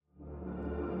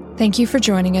Thank you for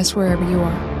joining us wherever you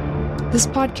are. This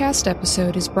podcast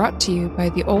episode is brought to you by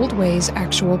the Old Ways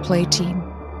Actual Play team.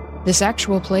 This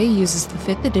actual play uses the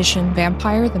 5th edition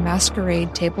Vampire the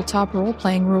Masquerade tabletop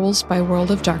role-playing rules by World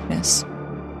of Darkness.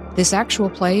 This actual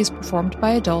play is performed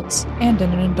by adults and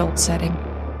in an adult setting.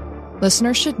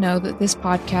 Listeners should know that this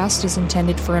podcast is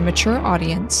intended for a mature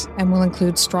audience and will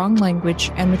include strong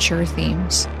language and mature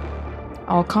themes.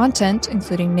 All content,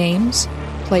 including names,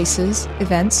 places,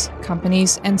 events,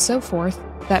 companies, and so forth,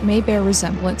 that may bear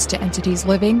resemblance to entities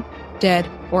living, dead,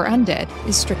 or undead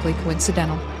is strictly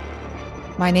coincidental.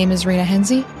 My name is Rena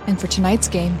Henze, and for tonight's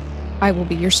game, I will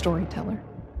be your storyteller.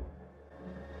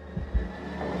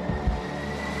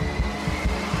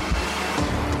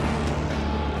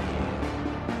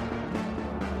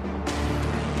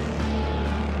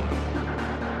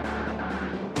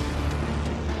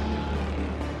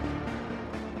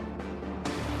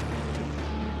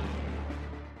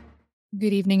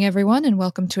 Good evening, everyone, and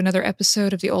welcome to another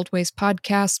episode of the Old Ways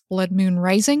podcast, Blood Moon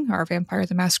Rising, our Vampire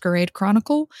the Masquerade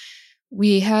Chronicle.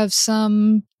 We have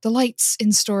some delights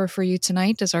in store for you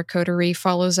tonight as our coterie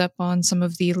follows up on some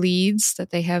of the leads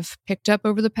that they have picked up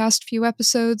over the past few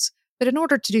episodes. But in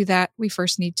order to do that, we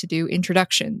first need to do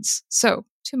introductions. So,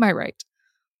 to my right.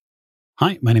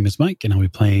 Hi, my name is Mike, and I'll be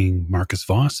playing Marcus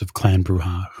Voss of Clan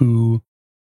Bruja, who,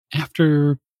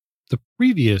 after the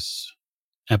previous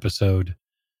episode,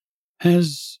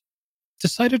 has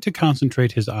decided to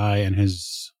concentrate his eye and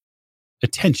his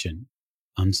attention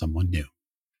on someone new.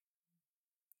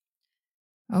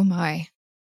 Oh my.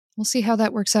 We'll see how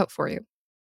that works out for you.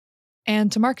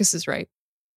 And to Marcus's right.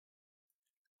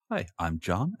 Hi, I'm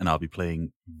John, and I'll be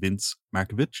playing Vince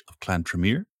Markovich of Clan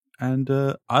Tremere, and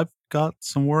I've got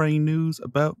some worrying news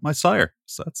about my sire,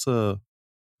 so that's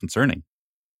concerning.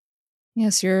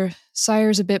 Yes, your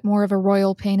sire's a bit more of a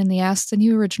royal pain in the ass than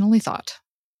you originally thought.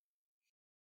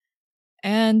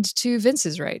 And to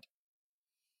Vince's right.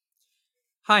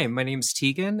 Hi, my name's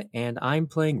Tegan, and I'm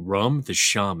playing Rum the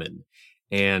Shaman.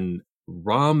 And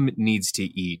Rum needs to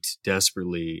eat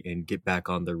desperately and get back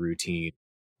on the routine,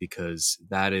 because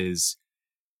that is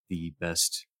the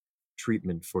best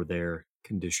treatment for their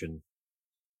condition.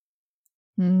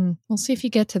 We'll see if you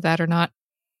get to that or not.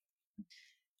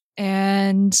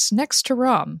 And next to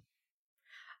Rum.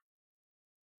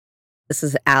 This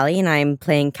is Allie, and I'm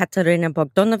playing Katerina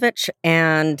Bogdanovich,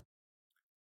 and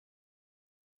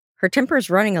her temper is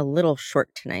running a little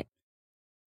short tonight.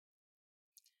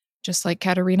 Just like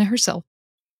Katerina herself.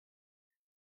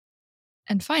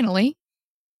 And finally...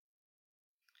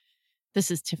 This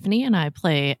is Tiffany, and I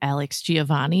play Alex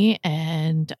Giovanni,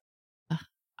 and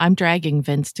I'm dragging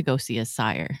Vince to go see his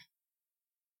sire.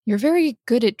 You're very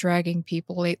good at dragging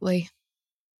people lately.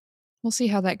 We'll see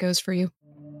how that goes for you.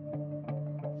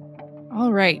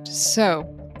 All right, so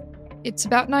it's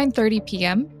about 9:30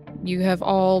 p.m. You have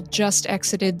all just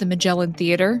exited the Magellan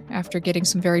Theater after getting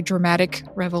some very dramatic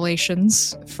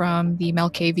revelations from the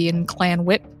Malkavian clan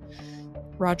whip,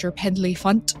 Roger Pendley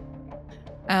Funt.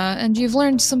 And you've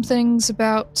learned some things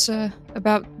about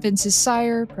Vince's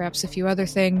sire, perhaps a few other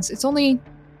things. It's only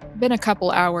been a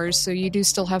couple hours, so you do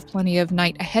still have plenty of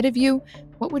night ahead of you.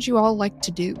 What would you all like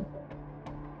to do?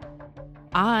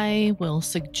 I will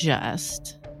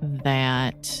suggest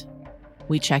that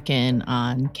we check in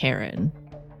on Karen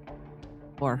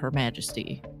or Her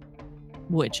Majesty,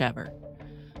 whichever,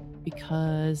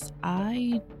 because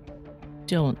I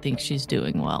don't think she's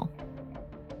doing well.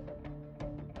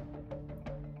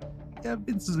 Yeah,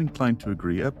 Vince is inclined to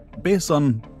agree. Based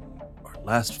on our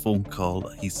last phone call,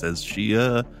 he says she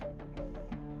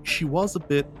was a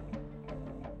bit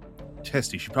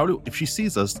testy. She probably, if she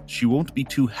sees us, she won't be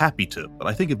too happy to. But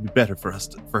I think it'd be better for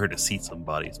her to see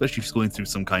somebody, especially if she's going through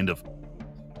some kind of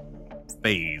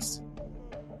phase.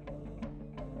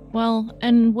 Well,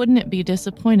 and wouldn't it be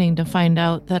disappointing to find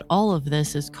out that all of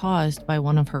this is caused by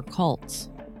one of her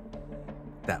cults?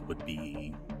 That would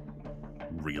be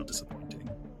real disappointing.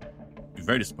 It'd be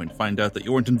very disappointing to find out that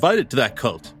you weren't invited to that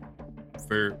cult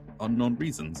for unknown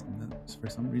reasons. And that for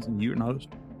some reason you're not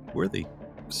worthy.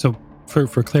 So, for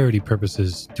clarity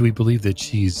purposes, do we believe that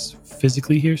she's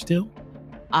physically here still?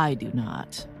 I do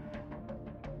not.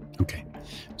 Okay.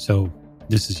 So,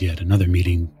 this is yet another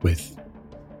meeting with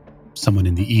someone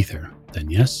in the ether, then,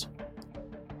 yes?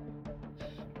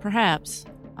 Perhaps.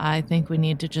 I think we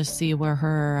need to just see where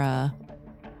her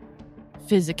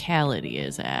physicality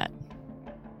is at.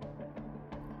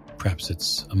 Perhaps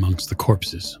it's amongst the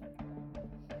corpses.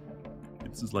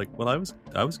 This is like, well, I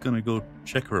was going to go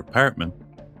check her apartment.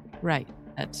 Right.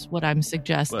 That's what I'm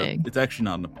suggesting. Well, it's actually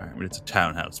not an apartment. It's a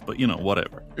townhouse, but,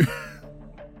 whatever.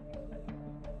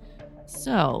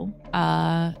 So,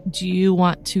 do you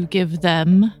want to give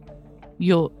them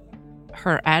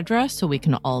her address so we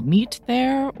can all meet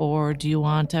there, or do you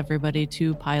want everybody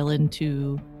to pile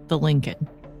into the Lincoln?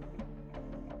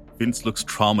 Vince looks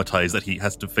traumatized that he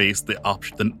has to face the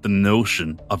option, the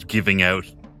notion of giving out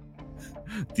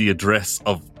the address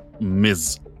of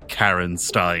Ms. Karen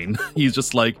Stein. He's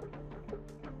just like,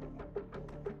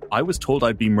 I was told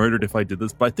I'd be murdered if I did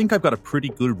this, but I think I've got a pretty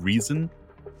good reason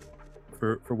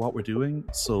for what we're doing.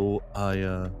 So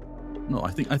I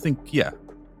think yeah.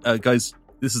 Guys,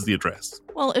 this is the address.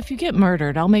 Well, if you get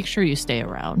murdered, I'll make sure you stay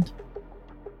around.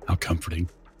 How comforting.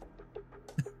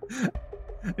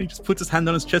 And he just puts his hand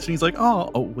on his chest and he's like,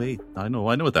 oh wait, I know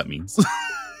what that means.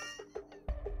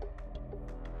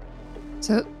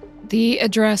 So the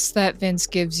address that Vince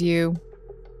gives you,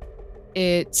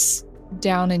 it's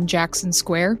down in Jackson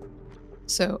Square,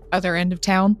 so other end of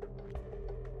town.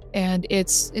 And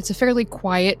it's a fairly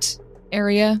quiet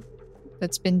area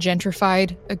that's been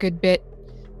gentrified a good bit,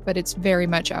 but it's very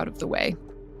much out of the way.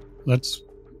 That's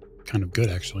kind of good,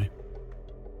 actually.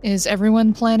 Is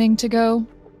everyone planning to go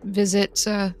visit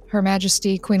Her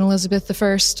Majesty Queen Elizabeth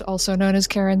I, also known as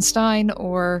Karen Stein,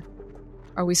 or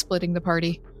are we splitting the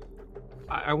party?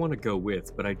 I want to go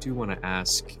with, but I do want to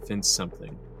ask Vince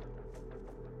something.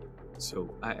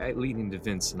 So I lean into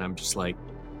Vince and I'm just like,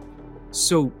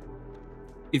 so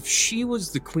if she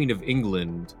was the Queen of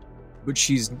England, but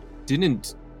she's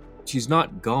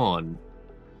not gone,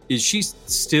 is she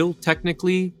still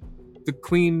technically the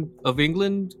Queen of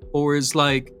England? Or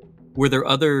were there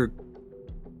other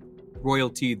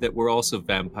royalty that were also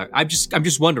vampire? I'm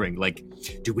just wondering,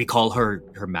 do we call her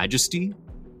Her Majesty?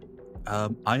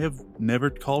 I have never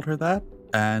called her that,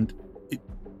 and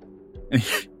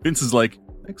Vince is like,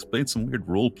 I explained some weird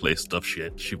roleplay stuff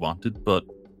she wanted, but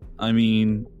I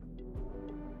mean,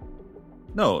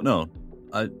 no,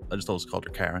 I just always called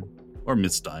her Karen, or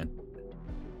Miss Stein,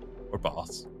 or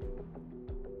boss,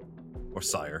 or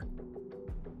sire.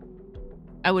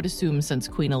 I would assume since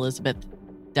Queen Elizabeth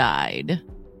died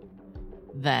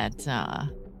that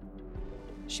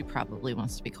she probably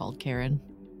wants to be called Karen.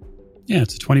 Yeah,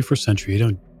 it's the 21st century. You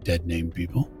don't dead name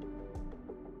people.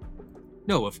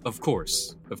 No, of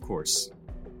course.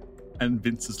 And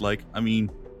Vince is like, I mean,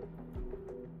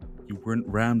 you weren't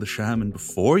Ram the Shaman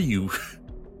before you.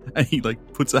 And he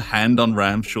puts a hand on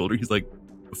Ram's shoulder. He's like,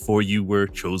 before you were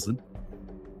chosen.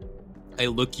 I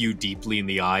look you deeply in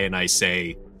the eye and I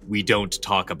say, we don't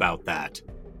talk about that.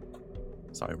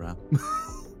 Sorry, Ram.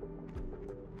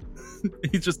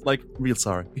 He's just like, real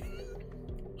sorry.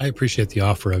 I appreciate the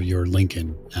offer of your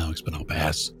Lincoln, Alex, but I'll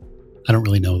pass. I don't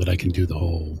really know that I can do the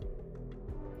whole,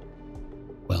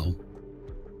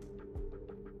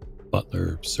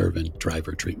 butler, servant,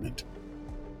 driver treatment.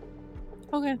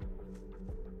 Okay.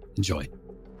 Enjoy.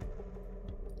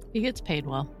 He gets paid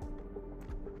well.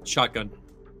 Shotgun.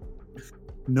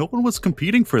 No one was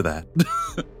competing for that.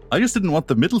 I just didn't want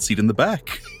the middle seat in the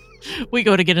back. We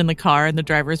go to get in the car and the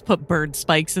drivers put bird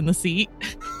spikes in the seat.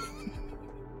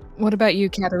 What about you,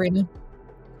 Katerina?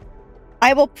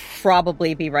 I will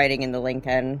probably be riding in the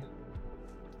Lincoln.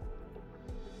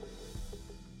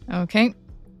 Okay.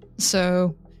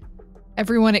 So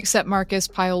everyone except Marcus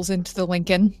piles into the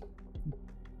Lincoln.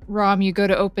 Rom, you go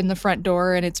to open the front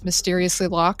door and it's mysteriously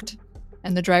locked.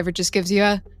 And the driver just gives you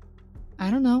a,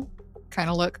 I don't know, kind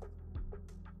of look.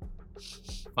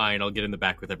 Fine, I'll get in the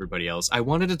back with everybody else. I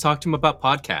wanted to talk to him about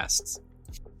podcasts.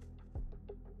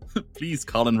 Please,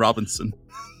 Colin Robinson.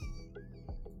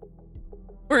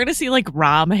 We're gonna see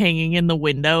Rom hanging in the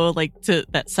window,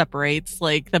 that separates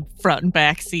the front and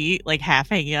back seat, half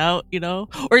hanging out,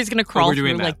 or he's gonna crawl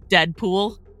through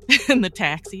Deadpool in the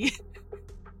taxi.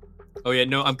 Oh yeah,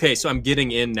 no, okay, so I'm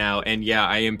getting in now, and yeah,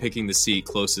 I am picking the seat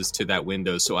closest to that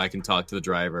window so I can talk to the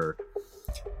driver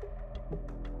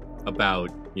about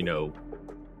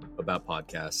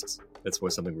podcasts. That's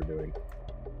something we're doing.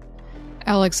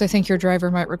 Alex, I think your driver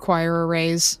might require a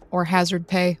raise or hazard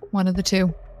pay, one of the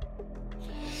two.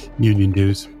 Union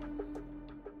dues.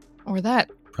 Or that.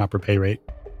 Proper pay rate.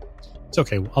 It's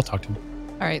okay. I'll talk to him.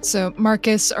 All right. So,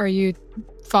 Marcus, are you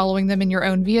following them in your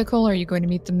own vehicle, or are you going to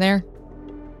meet them there?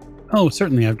 Oh,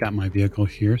 certainly. I've got my vehicle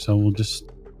here, so we'll just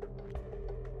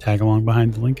tag along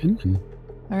behind the Lincoln.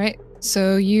 All right.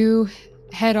 So you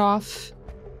head off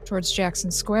towards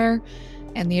Jackson Square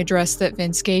and the address that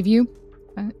Vince gave you.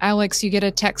 Alex, you get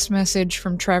a text message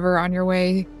from Trevor on your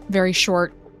way, very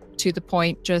short, to the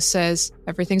point, just says,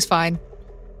 everything's fine,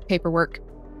 paperwork.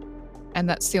 And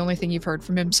that's the only thing you've heard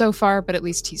from him so far, but at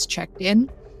least he's checked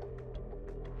in.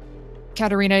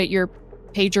 Katerina, your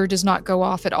pager does not go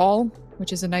off at all,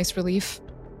 which is a nice relief.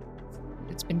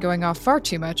 It's been going off far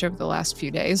too much over the last few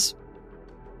days.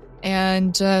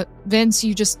 And Vince,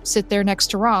 you just sit there next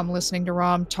to Rom, listening to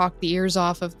Rom talk the ears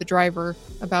off of the driver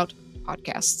about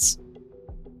podcasts.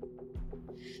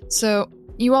 So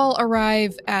you all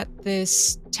arrive at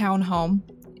this townhome.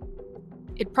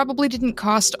 It probably didn't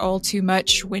cost all too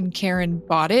much when Karen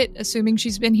bought it, assuming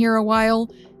she's been here a while,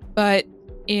 but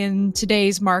in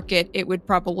today's market, it would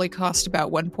probably cost about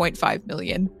 $1.5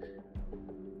 million.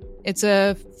 It's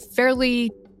a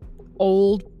fairly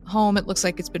old home. It looks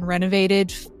like it's been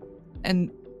renovated,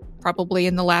 and probably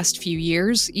in the last few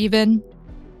years even.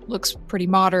 Looks pretty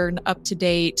modern, up to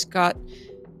date.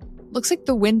 Looks like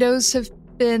the windows have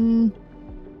been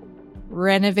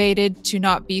renovated to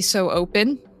not be so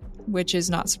open, which is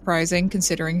not surprising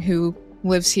considering who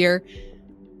lives here.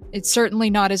 It's certainly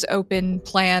not as open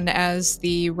plan as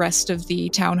the rest of the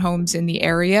townhomes in the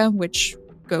area, which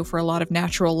go for a lot of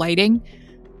natural lighting.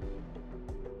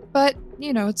 But,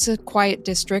 it's a quiet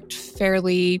district,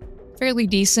 fairly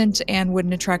decent, and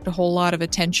wouldn't attract a whole lot of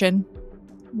attention,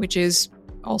 which is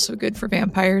also good for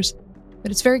vampires.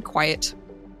 But it's very quiet.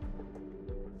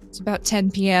 It's about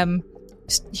 10 p.m.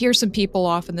 Hear some people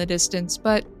off in the distance,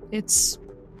 but it's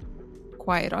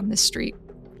quiet on this street.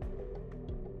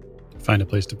 Find a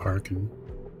place to park and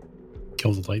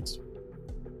kill the lights.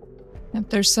 Yep,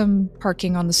 there's some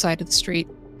parking on the side of the street.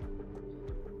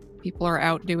 People are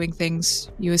out doing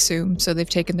things, you assume, so they've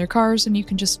taken their cars and you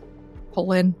can just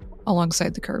pull in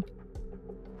alongside the curb.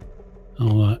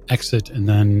 I'll exit and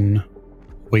then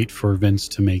wait for Vince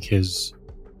to make his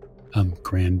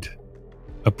grand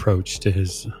approach to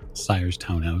his sire's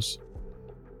townhouse.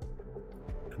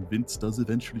 And Vince does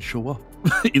eventually show up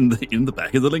in the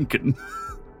back of the Lincoln.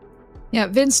 Yeah,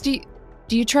 Vince, do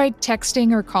you try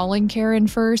texting or calling Karen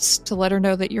first to let her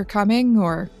know that you're coming,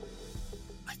 or?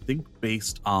 I think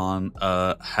based on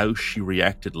how she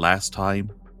reacted last time,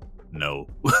 no.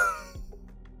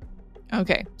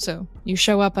 Okay, so you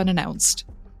show up unannounced.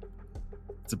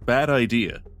 It's a bad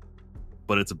idea,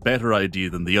 but it's a better idea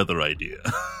than the other idea.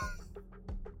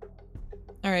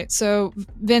 All right, so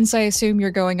Vince, I assume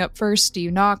you're going up first. Do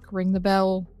you knock, ring the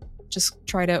bell, just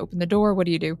try to open the door? What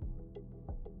do you do?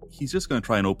 He's just going to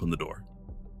try and open the door.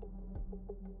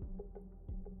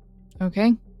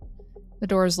 Okay. The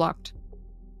door is locked.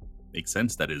 Makes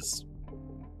sense. That is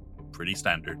pretty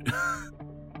standard.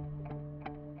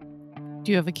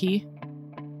 Do you have a key?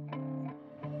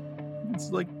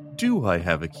 It's like, do I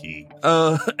have a key?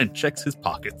 And checks his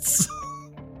pockets.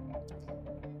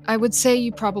 I would say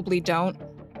you probably don't,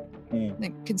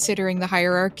 considering the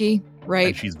hierarchy, right?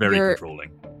 And she's very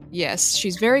controlling. Yes,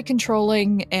 she's very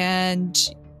controlling, and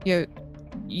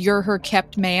you're her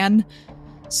kept man.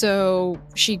 So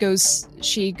she goes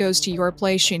to your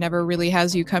place. She never really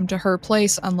has you come to her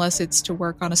place unless it's to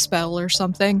work on a spell or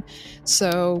something.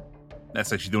 So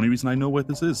that's actually the only reason I know where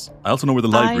this is. I also know where the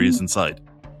library is inside.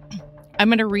 I'm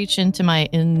going to reach into my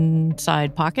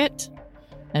inside pocket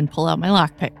and pull out my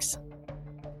lockpicks.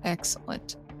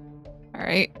 Excellent. All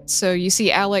right. So you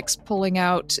see Alex pulling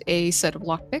out a set of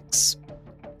lockpicks.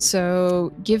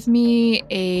 So give me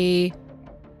a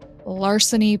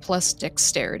larceny plus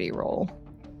dexterity roll.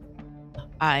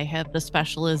 I have the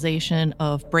specialization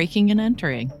of breaking and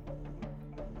entering.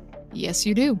 Yes,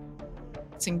 you do.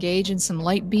 Let's engage in some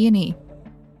light B&E.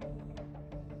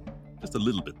 Just a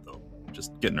little bit, though.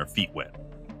 Just getting our feet wet.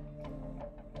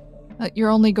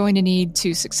 You're only going to need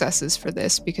 2 successes for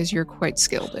this because you're quite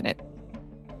skilled in it.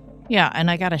 Yeah, and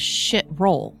I got a shit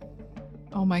roll.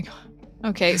 Oh my god.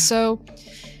 Okay, so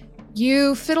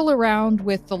you fiddle around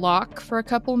with the lock for a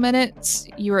couple minutes.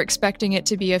 You were expecting it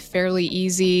to be a fairly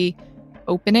easy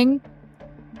opening,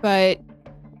 but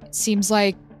it seems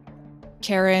like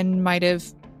Karen might have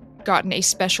gotten a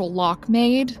special lock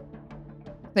made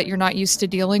that you're not used to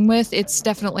dealing with. It's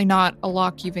definitely not a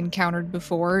lock you've encountered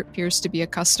before. It appears to be a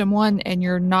custom one, and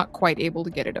you're not quite able to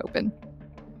get it open.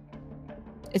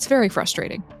 It's very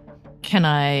frustrating. Can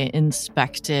I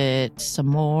inspect it some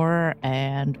more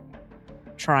and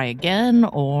try again,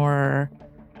 or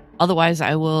otherwise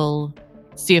I will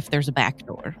see if there's a back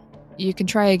door? You can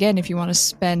try again if you want to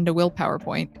spend a willpower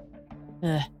point.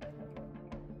 Ugh.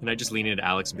 Can I just lean into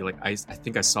Alex and be like, I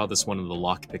think I saw this one in the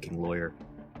lock-picking lawyer.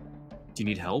 Do you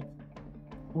need help?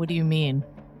 What do you mean?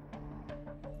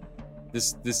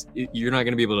 You're not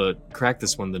going to be able to crack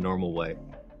this one the normal way.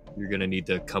 You're going to need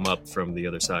to come up from the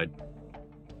other side.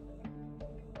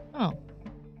 Oh.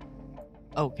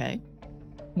 Okay.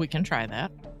 We can try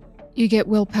that. You get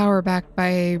willpower back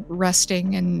by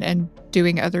resting and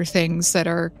doing other things that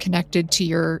are connected to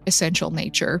your essential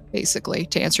nature, basically,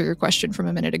 to answer your question from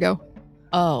a minute ago.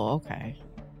 Oh, okay.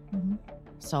 Mm-hmm.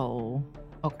 So,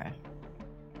 okay.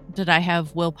 Did I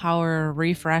have willpower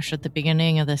refresh at the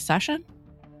beginning of this session?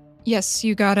 Yes,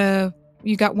 you got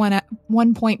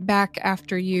 1 point back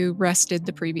after you rested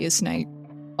the previous night.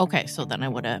 Okay, so then I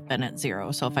would have been at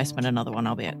 0. So if I spend another one,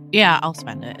 I'll be at... Yeah, I'll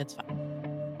spend it. It's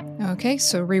fine. Okay,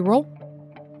 so reroll.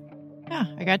 Yeah,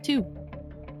 I got 2.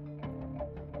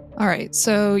 All right,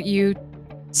 so you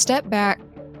step back,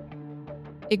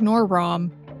 ignore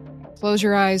Rom, close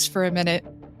your eyes for a minute,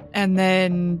 and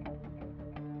then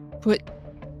put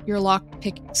your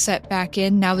lockpick set back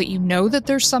in. Now that you know that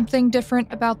there's something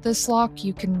different about this lock,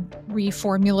 you can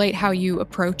reformulate how you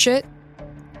approach it.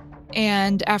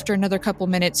 And after another couple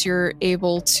minutes, you're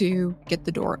able to get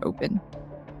the door open.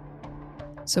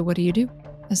 So what do you do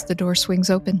as the door swings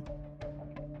open?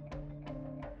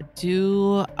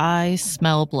 Do I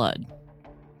smell blood?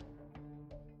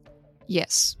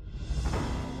 Yes.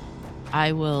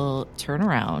 I will turn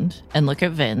around and look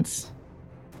at Vince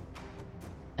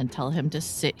and tell him to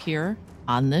sit here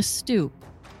on this stoop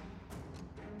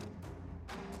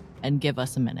and give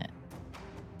us a minute.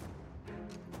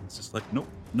 It's just like, nope,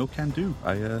 no can do.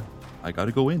 I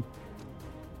gotta go in.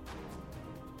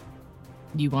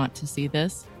 You want to see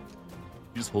this?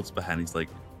 He just holds up a hand. He's like,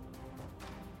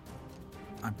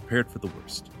 I'm prepared for the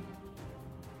worst.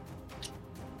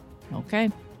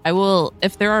 Okay. I will,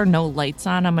 if there are no lights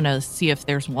on, I'm going to see if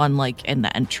there's one like in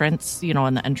the entrance, in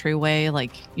the entryway.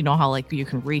 Like, you know how like you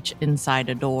can reach inside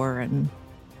a door and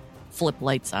flip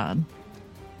lights on.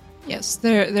 Yes,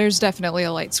 there's definitely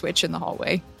a light switch in the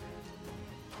hallway.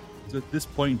 It's at this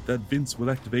point that Vince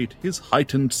will activate his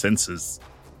heightened senses.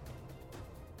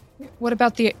 What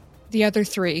about the other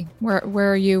 3?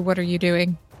 Where are you? What are you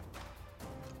doing?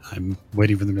 I'm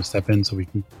waiting for them to step in so we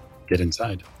can get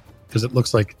inside. Because it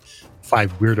looks like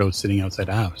 5 weirdos sitting outside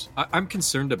the house. I'm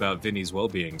concerned about Vinny's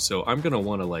well-being, so I'm going to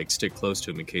want to stick close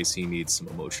to him in case he needs some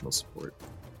emotional support.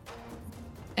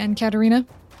 And Katerina?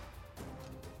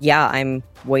 Yeah, I'm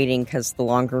waiting because the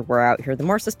longer we're out here, the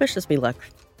more suspicious we look.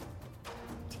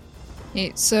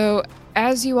 Okay, so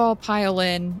as you all pile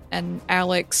in and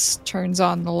Alex turns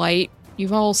on the light,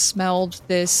 you've all smelled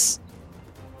this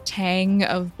tang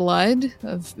of blood,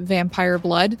 of vampire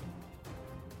blood.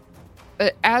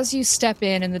 But as you step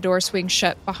in and the door swings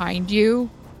shut behind you,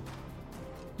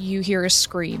 you hear a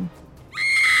scream.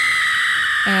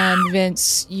 And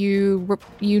Vince, you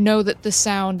know that the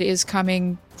sound is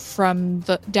coming from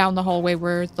down the hallway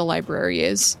where the library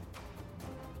is.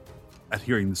 At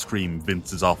hearing the scream,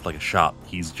 Vince is off like a shot.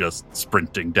 He's just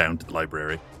sprinting down to the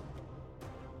library.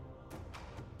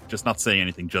 Just not saying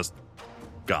anything, just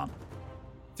gone.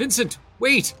 Vincent,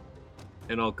 wait!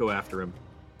 And I'll go after him.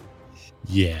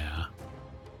 Yeah.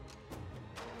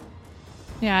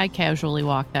 Yeah, I casually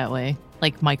walk that way,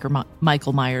 like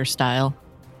Michael Myers style.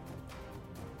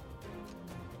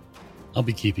 I'll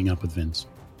be keeping up with Vince.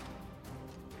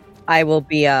 I will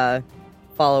be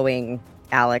following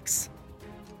Alex.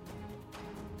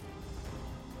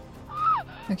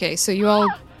 Okay, so you all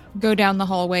go down the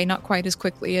hallway, not quite as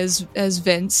quickly as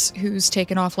Vince, who's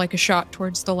taken off like a shot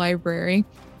towards the library.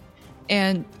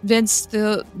 And Vince,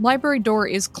 the library door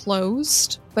is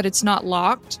closed, but it's not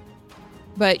locked.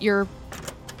 But you're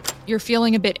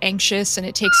feeling a bit anxious, and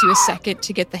it takes you a second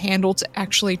to get the handle to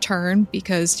actually turn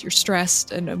because you're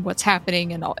stressed and what's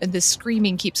happening, and this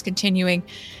screaming keeps continuing.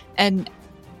 And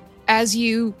as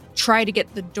you try to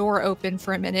get the door open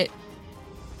for a minute,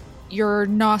 your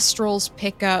nostrils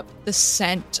pick up the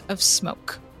scent of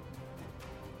smoke.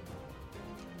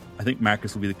 I think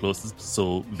Marcus will be the closest,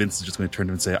 so Vince is just going to turn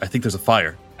to him and say, I think there's a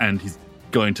fire. And he's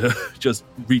going to just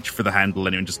reach for the handle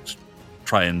and just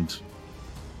try and...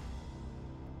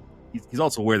 He's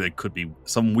also aware there could be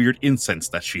some weird incense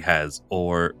that she has,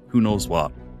 or who knows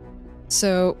what.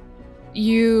 So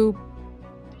you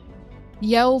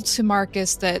yell to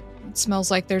Marcus that it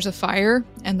smells like there's a fire,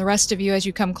 and the rest of you, as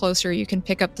you come closer, you can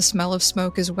pick up the smell of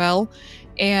smoke as well.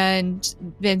 And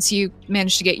Vince, you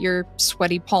manage to get your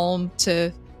sweaty palm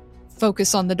to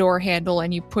focus on the door handle,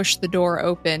 and you push the door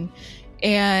open,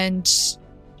 and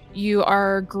you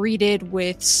are greeted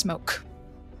with smoke.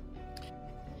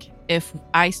 If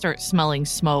I start smelling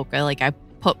smoke, I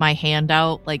put my hand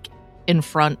out in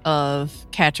front of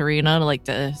Katerina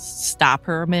to stop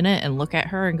her a minute and look at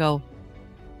her and go,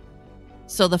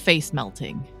 so the face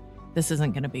melting. This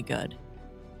isn't going to be good.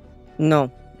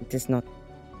 No, it is not.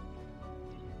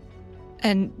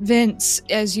 And Vince,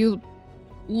 as you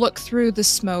look through the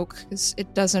smoke, because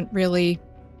it doesn't really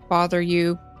bother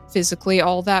you physically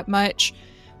all that much,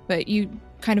 but you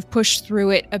kind of push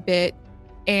through it a bit,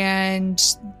 and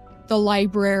the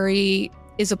library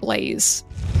is ablaze.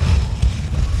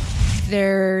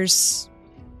 There's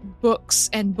books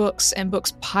and books and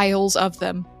books, piles of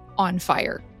them, on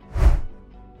fire.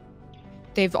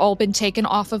 They've all been taken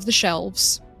off of the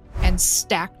shelves and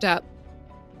stacked up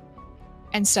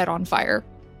and set on fire.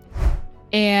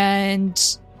 And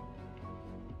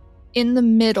in the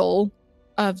middle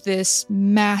of this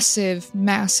massive,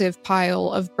 massive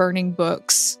pile of burning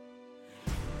books,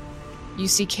 you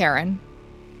see Karen.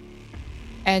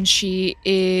 And she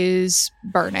is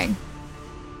burning.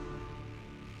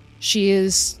 She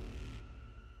is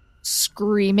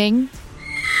screaming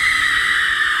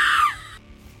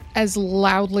as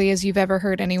loudly as you've ever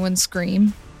heard anyone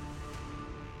scream.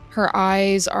 Her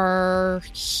eyes are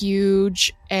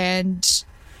huge and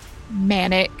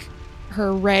manic.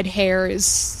 Her red hair is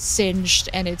singed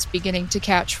and it's beginning to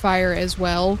catch fire as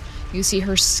well. You see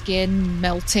her skin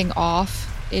melting off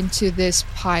into this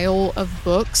pile of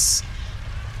books.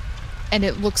 And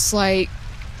it looks like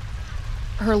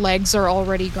her legs are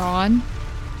already gone,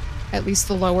 at least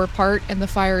the lower part, and the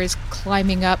fire is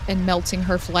climbing up and melting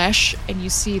her flesh, and you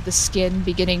see the skin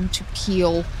beginning to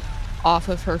peel off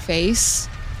of her face.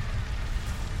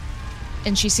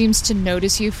 And she seems to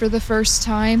notice you for the first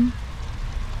time,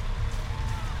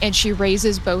 and she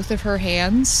raises both of her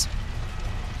hands,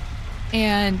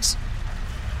 and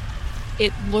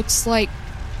it looks like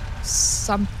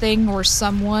something or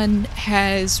someone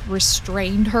has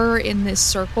restrained her in this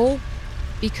circle,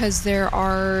 because there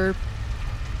are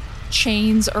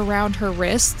chains around her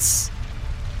wrists.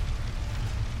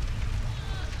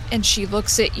 And she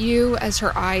looks at you as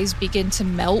her eyes begin to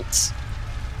melt,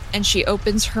 and she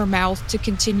opens her mouth to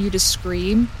continue to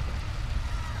scream,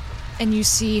 and you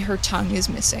see her tongue is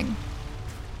missing.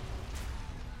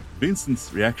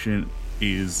 Vincent's reaction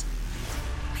is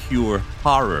pure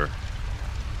horror.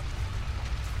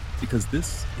 Because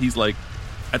he's like,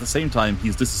 at the same time,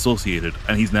 he's disassociated,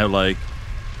 and he's now like,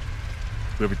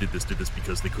 whoever did this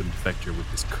because they couldn't infect her with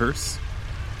this curse.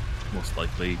 Most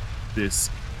likely, this,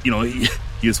 he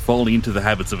is falling into the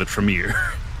habits of a Tremere.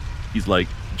 He's like,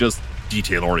 just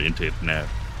detail-oriented now.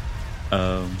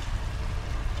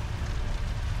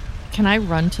 Can I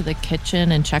run to the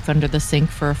kitchen and check under the sink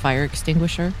for a fire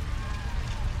extinguisher?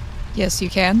 Yes, you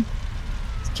can.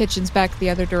 The kitchen's back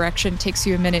the other direction. Takes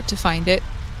you a minute to find it.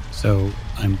 So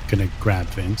I'm going to grab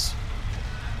Vince,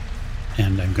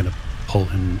 and I'm going to pull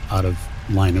him out of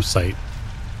line of sight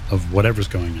of whatever's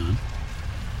going on,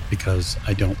 because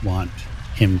I don't want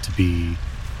him to be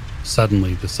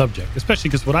suddenly the subject, especially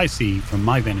because what I see from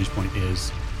my vantage point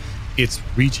is it's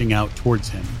reaching out towards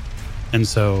him. And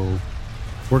so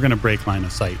we're going to break line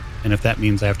of sight. And if that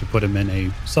means I have to put him in a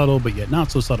subtle but yet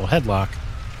not so subtle headlock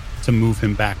to move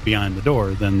him back behind the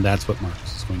door, then that's what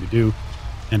Marcus is going to do.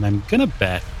 And I'm going to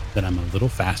bet that I'm a little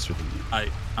faster than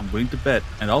you. I'm willing to bet,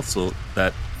 and also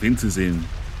that Vince is in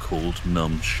cold,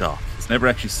 numb shock. He's never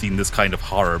actually seen this kind of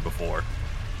horror before.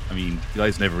 I mean, the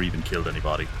guy's never even killed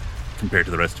anybody compared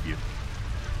to the rest of you.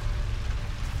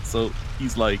 So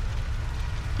he's like,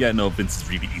 yeah, no, Vince is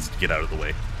really easy to get out of the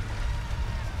way.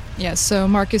 Yeah, so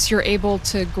Marcus, you're able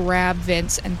to grab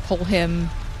Vince and pull him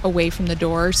away from the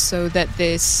door so that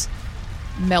this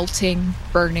melting,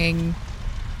 burning,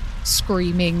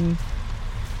 screaming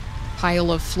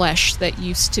pile of flesh that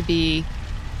used to be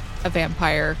a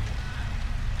vampire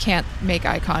can't make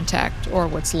eye contact, or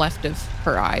what's left of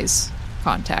her eyes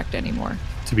contact anymore.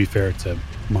 To be fair to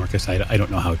Marcus, I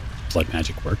don't know how blood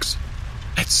magic works.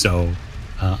 And so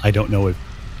I don't know if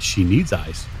she needs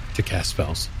eyes to cast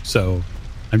spells. So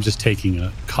I'm just taking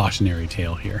a cautionary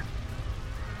tale here.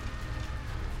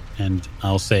 And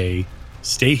I'll say,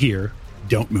 stay here,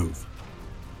 don't move.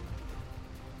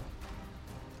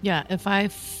 Yeah, if I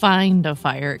find a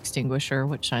fire extinguisher,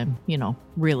 which I'm,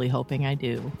 really hoping I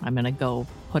do, I'm going to go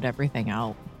put everything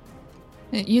out.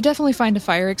 You definitely find a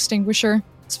fire extinguisher.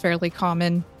 It's fairly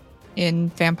common in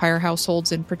vampire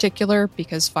households in particular,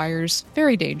 because fire's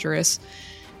very dangerous.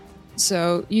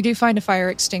 So you do find a fire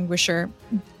extinguisher.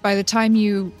 By the time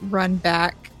you run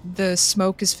back, the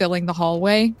smoke is filling the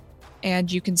hallway,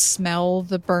 and you can smell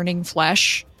the burning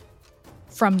flesh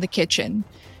from the kitchen.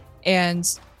 And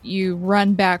you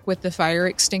run back with the fire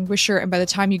extinguisher, and by the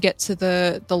time you get to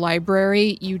the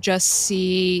library, you just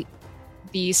see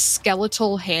these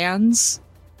skeletal hands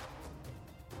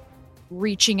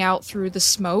reaching out through the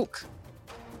smoke.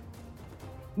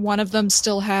 One of them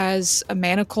still has a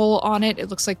manacle on it. It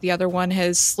looks like the other one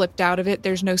has slipped out of it.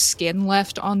 There's no skin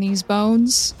left on these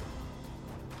bones.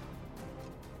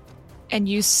 And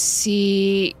you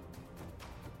see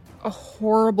a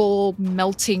horrible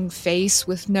melting face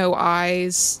with no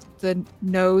eyes. The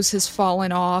nose has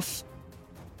fallen off.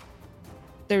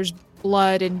 There's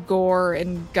blood and gore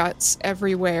and guts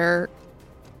everywhere.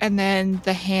 and then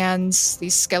the hands,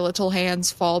 these skeletal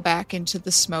hands, fall back into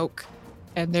the smoke,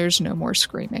 and there's no more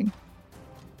screaming.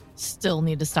 Still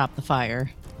need to stop the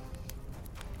fire.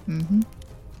 Mm-hmm.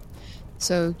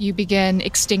 So you begin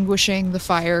extinguishing the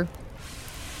fire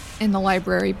in the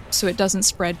library so it doesn't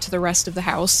spread to the rest of the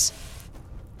house.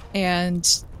 And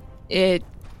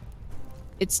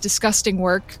it's disgusting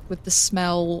work with the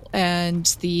smell and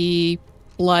the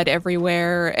blood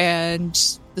everywhere and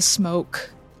the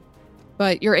smoke.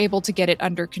 But you're able to get it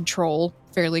under control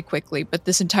fairly quickly. But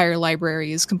this entire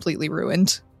library is completely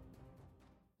ruined.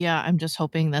 Yeah, I'm just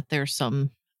hoping that there's some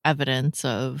evidence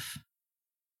of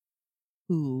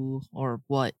who or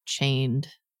what chained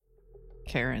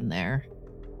Karen there.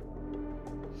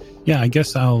 Yeah, I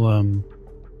guess I'll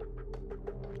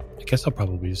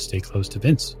probably just stay close to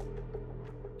Vince.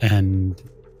 And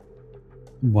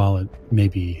while it may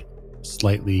be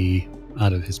slightly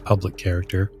out of his public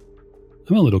character,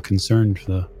 I'm a little concerned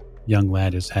the young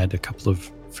lad has had a couple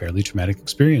of fairly traumatic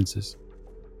experiences.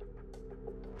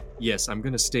 Yes, I'm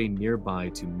going to stay nearby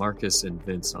to Marcus and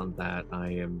Vince on that. I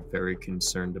am very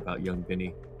concerned about young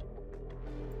Vinny.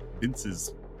 Vince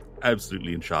is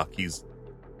absolutely in shock. He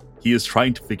is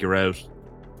trying to figure out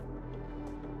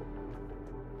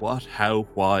what, how,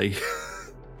 why,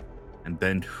 and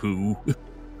then who.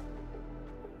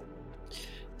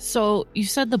 So you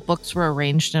said the books were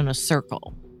arranged in a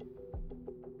circle,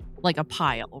 like a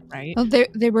pile, right? Oh,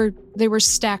 they were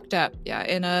stacked up, yeah,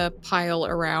 in a pile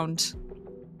around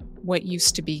what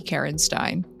used to be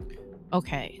Karenstein.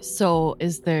 Okay, so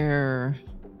is there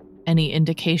any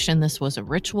indication this was a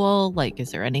ritual? Like,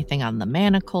 is there anything on the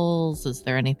manacles? Is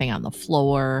there anything on the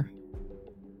floor?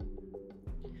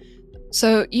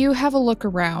 So you have a look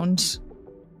around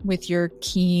with your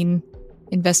keen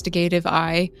investigative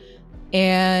eye,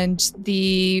 and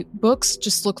the books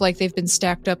just look like they've been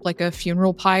stacked up like a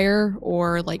funeral pyre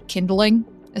or like kindling.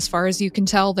 As far as you can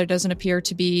tell, there doesn't appear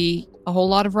to be a whole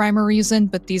lot of rhyme or reason,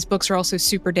 but these books are also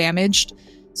super damaged,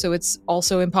 so it's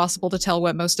also impossible to tell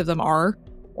what most of them are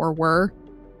or were.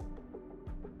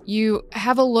 You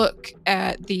have a look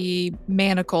at the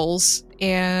manacles,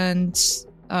 and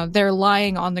they're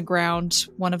lying on the ground.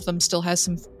 One of them still has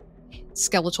some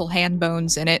skeletal hand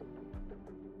bones in it.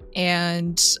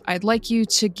 And I'd like you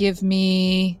to give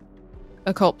me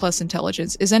Occult plus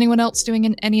Intelligence. Is anyone else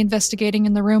doing any investigating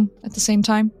in the room at the same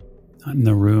time? Not in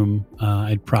the room.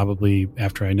 I'd probably,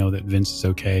 after I know that Vince is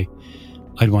okay,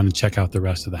 I'd want to check out the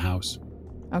rest of the house.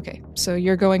 Okay, so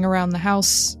you're going around the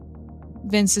house.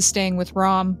 Vince is staying with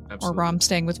Rom, Absolutely. or Rom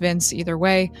staying with Vince, either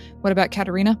way. What about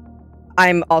Katerina?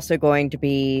 I'm also going to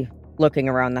be looking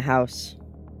around the house.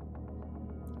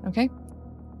 Okay.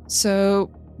 So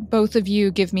both of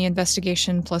you give me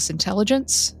Investigation plus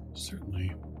Intelligence.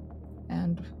 Certainly.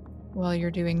 And while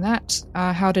you're doing that,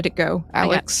 how did it go,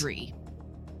 Alex? I got 3.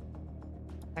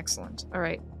 Excellent. All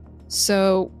right.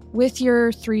 So with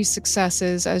your 3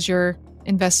 successes as you're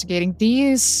investigating,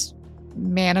 these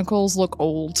manacles look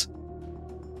old.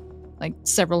 Like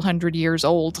several hundred years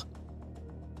old.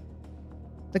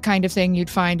 The kind of thing you'd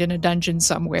find in a dungeon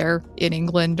somewhere in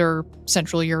England or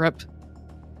Central Europe.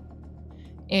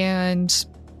 And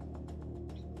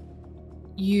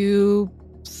you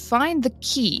find the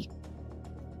key.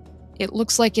 It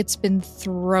looks like it's been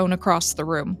thrown across the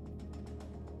room.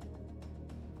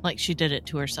 Like she did it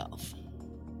to herself.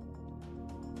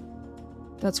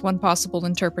 That's one possible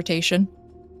interpretation.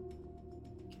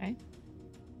 Okay.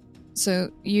 So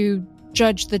you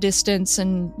judge the distance,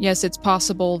 and yes, it's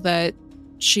possible that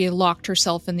she locked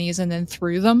herself in these and then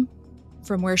threw them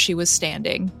from where she was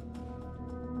standing.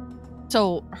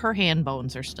 So her hand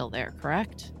bones are still there,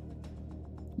 correct?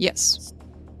 Yes.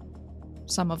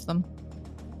 Some of them.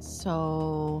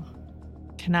 So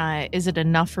is it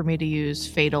enough for me to use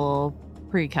fatal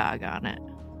precog on it?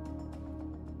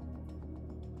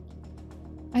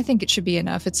 I think it should be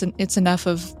enough. It's enough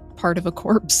of part of a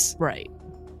corpse. Right.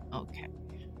 Okay.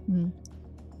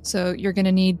 So you're going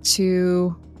to need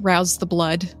to rouse the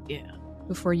blood. Yeah.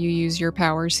 Before you use your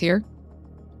powers here.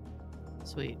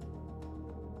 Sweet.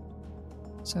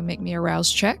 So make me a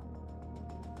rouse check.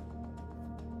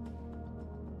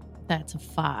 That's a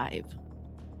 5.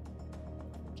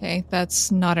 Okay,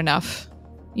 that's not enough.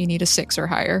 You need a 6 or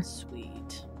higher.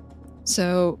 Sweet.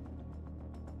 So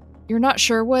you're not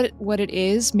sure what it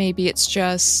is. Maybe it's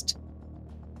just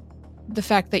the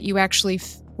fact that you actually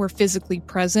were physically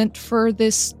present for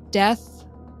this death.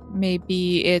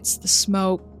 Maybe it's the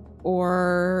smoke,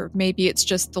 or maybe it's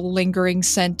just the lingering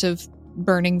scent of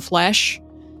burning flesh.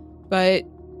 But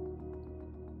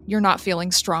you're not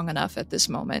feeling strong enough at this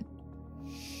moment.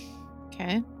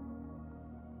 Okay.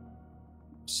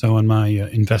 So on my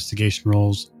investigation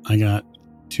rolls, I got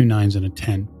 2 9s and a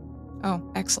 10.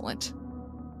 Oh, excellent.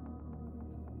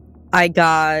 I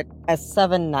got a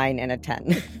 7, 9, and a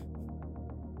 10.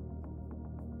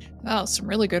 Oh, some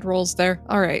really good rolls there.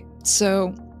 All right.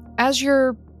 So as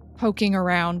you're poking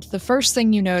around, the first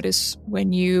thing you notice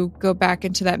when you go back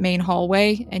into that main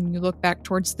hallway and you look back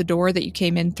towards the door that you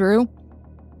came in through,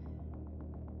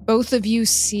 both of you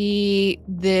see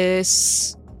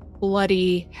this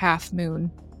bloody half moon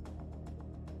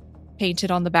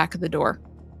painted on the back of the door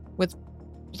with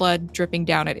blood dripping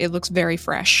down it. It looks very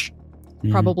fresh. Mhm.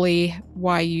 Probably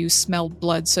why you smelled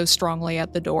blood so strongly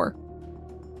at the door.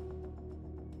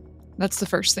 That's the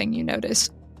first thing you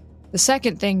notice. The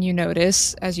second thing you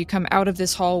notice as you come out of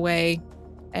this hallway,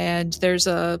 and there's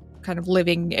a kind of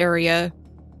living area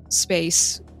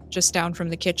space just down from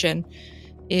the kitchen,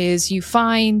 is you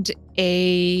find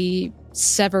a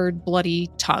severed bloody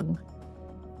tongue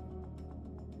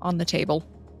on the table,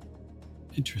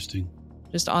 Interesting.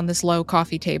 just on this low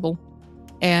coffee table.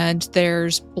 And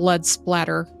there's blood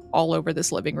splatter all over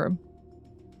this living room.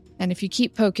 And if you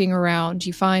keep poking around,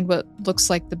 you find what looks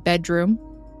like the bedroom.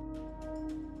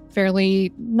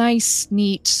 Fairly nice,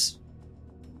 neat,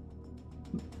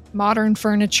 modern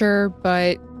furniture,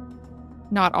 but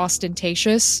not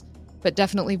ostentatious, but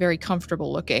definitely very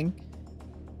comfortable looking.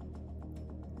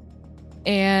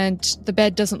 And the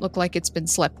bed doesn't look like it's been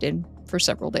slept in for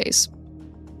several days.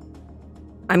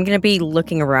 I'm going to be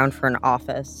looking around for an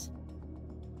office.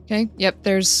 Okay, yep,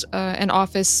 there's an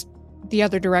office the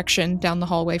other direction down the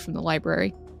hallway from the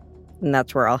library. And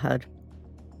that's where I'll head.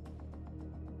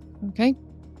 Okay.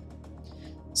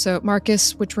 So,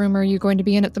 Marcus, which room are you going to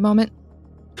be in at the moment?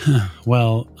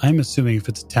 Well, I'm assuming if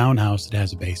it's a townhouse, it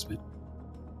has a basement.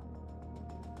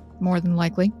 More than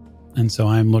likely. And so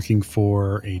I'm looking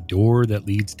for a door that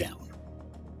leads down.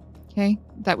 Okay,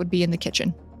 that would be in the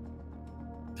kitchen.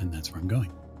 And that's where I'm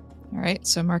going. All right,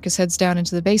 so Marcus heads down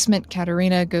into the basement.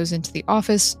 Katerina goes into the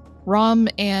office. Rom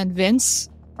and Vince,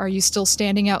 are you still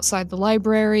standing outside the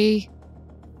library?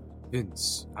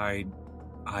 Vince, I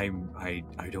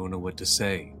don't know what to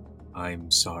say. I'm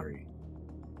sorry.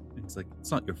 It's like,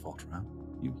 it's not your fault, Ram.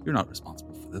 You're not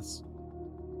responsible for this.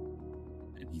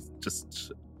 And he's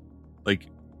just, like,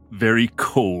 very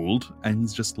cold, and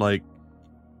he's just like,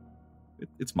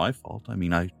 it's my fault. I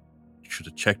mean, I should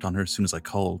have checked on her as soon as I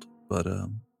called, but,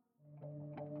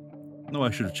 no,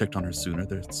 I should have checked on her sooner.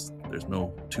 There's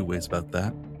no two ways about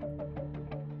that.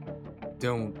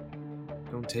 Don't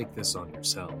take this on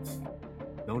yourself.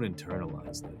 Don't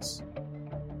internalize this.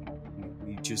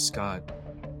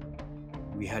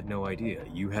 We had no idea.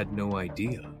 You had no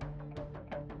idea.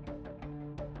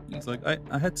 He's like,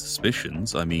 I had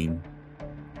suspicions. I mean,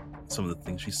 some of the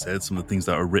things she said, some of the things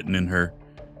that are written in her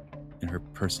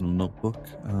personal notebook.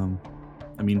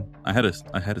 I mean, I had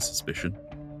a suspicion.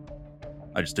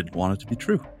 I just didn't want it to be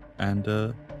true. And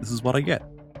this is what I get.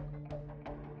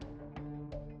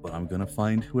 But I'm gonna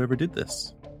find whoever did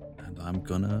this. And I'm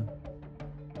going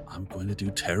to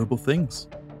do terrible things.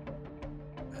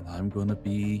 And I'm going to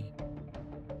be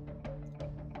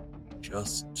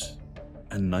just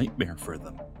a nightmare for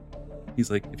them. He's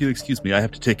like, if you'll excuse me, I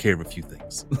have to take care of a few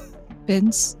things.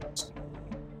 Vince,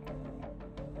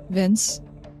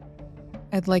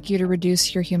 I'd like you to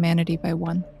reduce your humanity by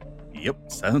 1.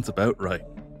 Yep, sounds about right.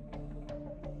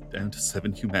 Down to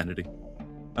 7 humanity.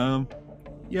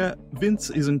 Yeah, Vince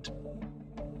isn't...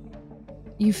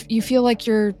 You feel like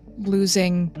you're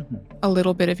losing a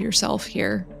little bit of yourself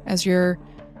here as you're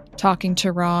talking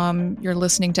to Rom. You're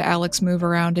listening to Alex move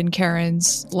around in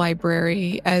Karen's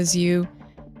library.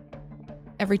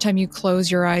 Every time you close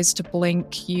your eyes to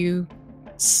blink, you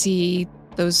see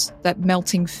that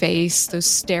melting face, those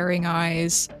staring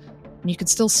eyes, and you can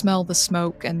still smell the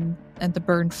smoke and the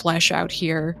burned flesh out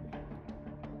here.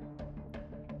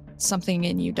 Something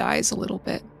in you dies a little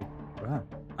bit. Wow.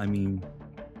 I mean,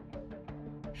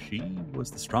 she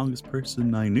was the strongest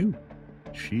person I knew.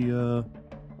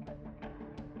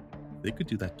 They could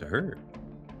do that to her.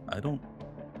 I don't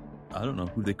know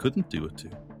who they couldn't do it to.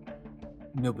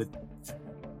 No, but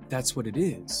that's what it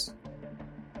is.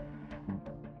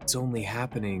 It's only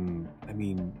happening, I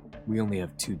mean, we only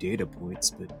have 2 data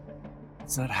points, but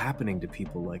it's not happening to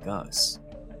people like us.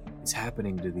 It's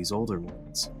happening to these older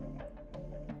ones.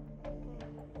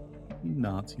 He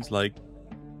nods. He's like,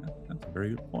 that's a very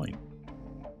good point.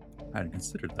 I hadn't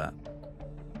considered that.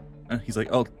 And he's like,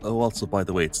 oh, also, by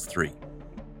the way, it's 3.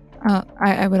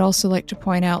 I would also like to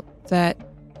point out that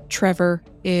Trevor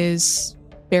is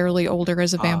barely older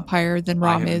as a vampire than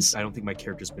Rom is. I don't think my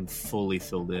character's been fully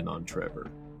filled in on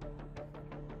Trevor.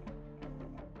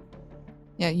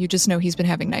 Yeah, you just know he's been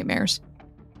having nightmares.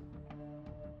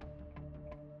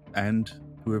 And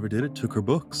whoever did it took her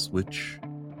books, which,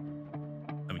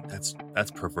 I mean, that's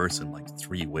perverse in like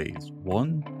 3 ways.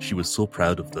 1, she was so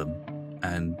proud of them.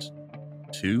 And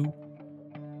 2,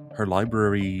 her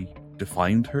library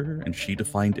defined her and she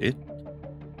defined it.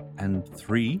 And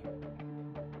 3,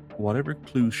 whatever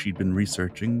clues she'd been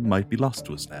researching might be lost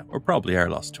to us now, or probably are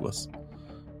lost to us.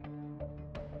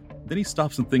 Then he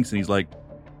stops and thinks, and he's like,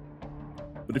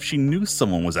 but if she knew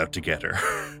someone was out to get her,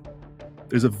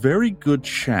 there's a very good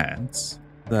chance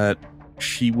that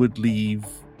she would leave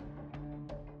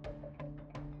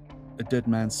a dead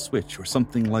man's switch or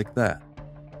something like that.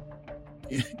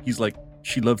 He's like,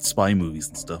 she loved spy movies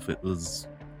and stuff. It was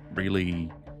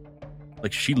really,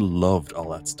 like, she loved all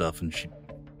that stuff, and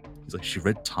he's like, she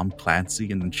read Tom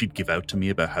Clancy, and then she'd give out to me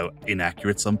about how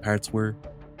inaccurate some parts were.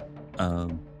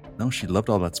 No, she loved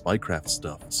all that spycraft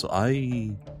stuff. So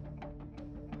I've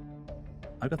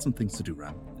got some things to do,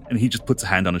 Ram. And he just puts a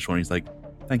hand on his shoulder and he's like,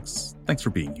 thanks for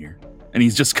being here. And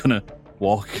he's just gonna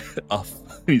walk off.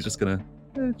 He's just gonna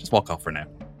just walk off for now.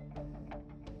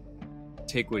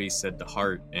 Take what he said to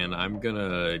heart, and I'm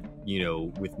gonna,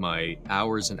 with my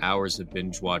hours and hours of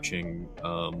binge watching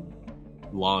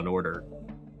Law and Order,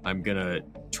 I'm gonna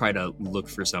try to look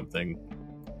for something.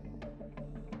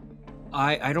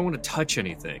 I don't want to touch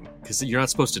anything, because you're not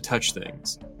supposed to touch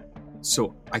things.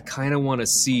 So I kind of want to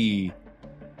see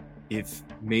if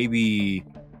maybe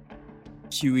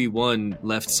QE1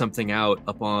 left something out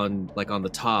up on the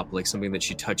top, like something that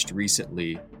she touched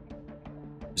recently.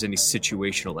 If there's any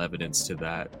situational evidence to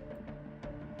that.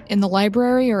 In the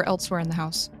library or elsewhere in the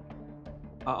house?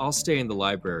 I'll stay in the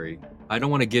library. I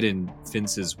don't want to get in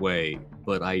Vince's way,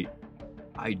 but I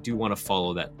do want to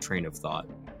follow that train of thought.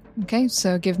 Okay,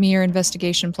 so give me your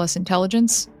investigation plus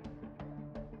intelligence.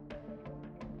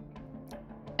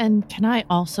 And can I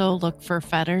also look for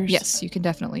fetters? Yes, you can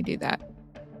definitely do that.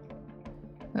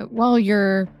 But while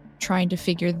you're trying to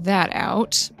figure that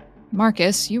out,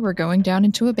 Marcus, you were going down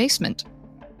into a basement.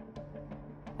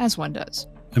 As one does.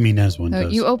 As one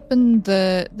does. You open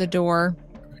the door.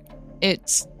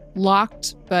 It's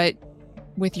locked, but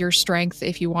with your strength,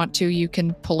 if you want to, you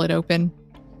can pull it open.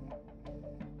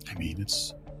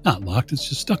 It's not locked, it's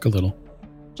just stuck a little.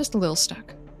 Just a little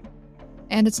stuck.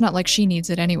 And it's not like she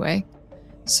needs it anyway.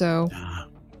 So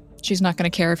she's not going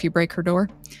to care if you break her door.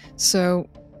 So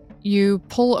you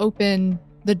pull open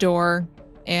the door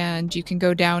and you can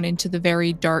go down into the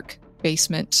very dark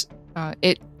basement.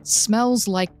 It smells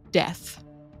like death.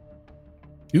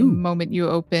 Ooh. The moment you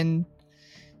open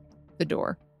the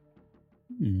door.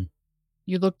 Mm.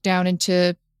 You look down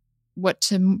into what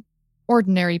to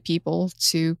ordinary people,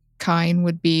 to Kine,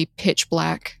 would be pitch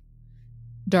black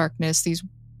darkness. These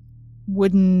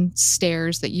wooden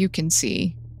stairs that you can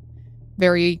see.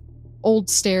 Very old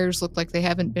stairs, look like they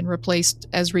haven't been replaced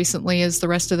as recently as the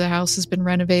rest of the house has been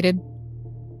renovated.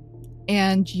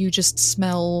 And you just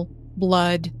smell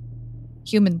blood,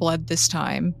 human blood this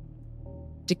time,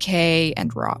 decay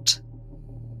and rot.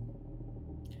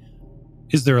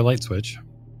 Is there a light switch?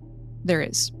 There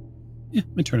is. Yeah,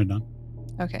 I turn it on.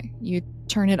 Okay, you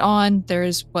turn it on.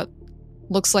 There's what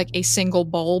looks like a single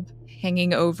bulb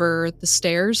hanging over the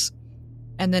stairs,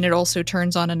 and then it also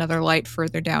turns on another light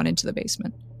further down into the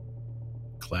basement.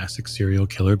 Classic serial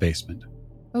killer basement.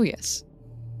 Oh, yes.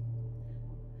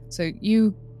 So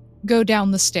you go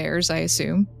down the stairs, I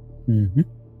assume. Mm-hmm.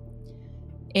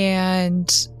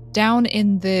 And down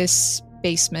in this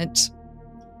basement,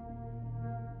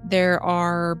 there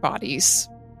are bodies.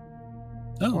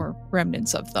 Oh. Or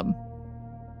remnants of them.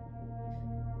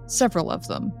 Several of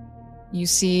them. You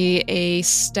see a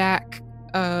stack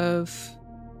of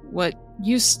what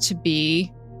used to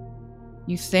be,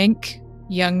 you think,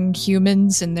 young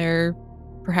humans in their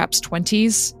perhaps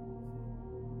 20s.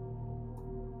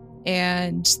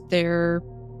 And they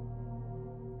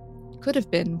could have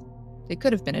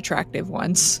been attractive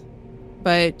once,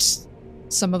 but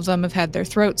some of them have had their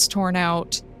throats torn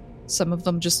out. Some of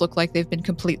them just look like they've been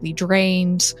completely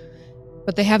drained,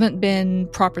 but they haven't been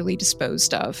properly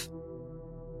disposed of.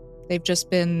 They've just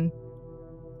been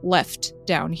left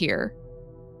down here.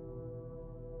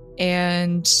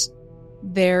 And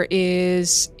there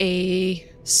is a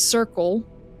circle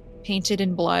painted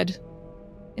in blood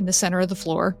in the center of the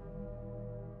floor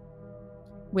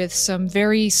with some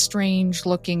very strange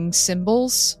looking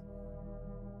symbols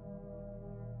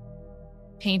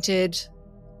painted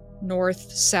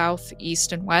north, south,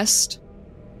 east, and west.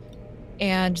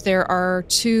 And there are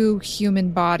 2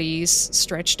 human bodies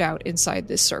stretched out inside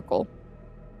this circle.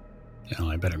 Yeah,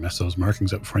 I better mess those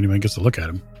markings up before anyone gets to look at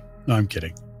them. No, I'm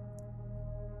kidding.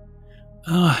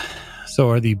 So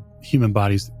are the human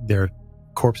bodies, they're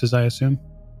corpses, I assume?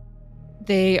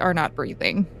 They are not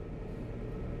breathing.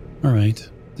 All right.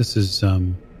 This is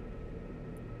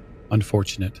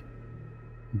unfortunate,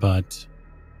 but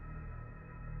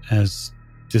as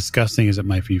disgusting as it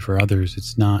might be for others,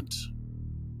 it's not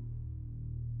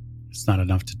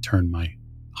enough to turn my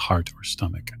heart or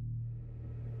stomach.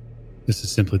 This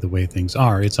is simply the way things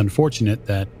are. It's unfortunate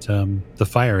that the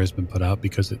fire has been put out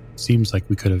because it seems like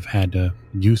we could have had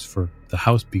use for the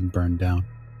house being burned down.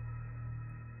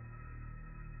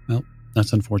 Well,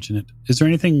 that's unfortunate. Is there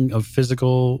anything of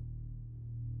physical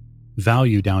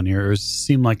value down here, or does it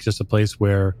seem like just a place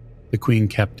where the queen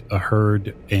kept a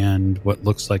herd and what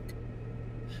looks like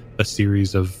a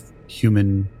series of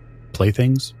human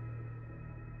playthings?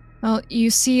 Well, you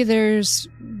see there's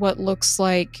what looks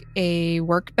like a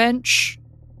workbench,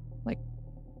 like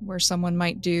where someone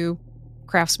might do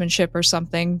craftsmanship or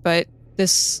something, but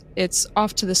it's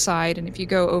off to the side, and if you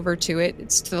go over to it,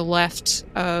 it's to the left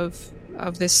of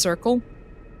this circle.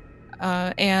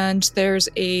 And there's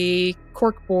a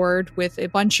cork board with a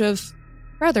bunch of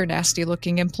rather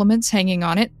nasty-looking implements hanging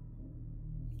on it.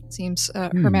 Seems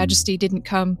Her Majesty didn't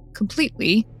come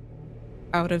completely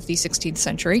out of the 16th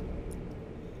century.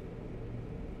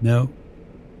 No,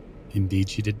 indeed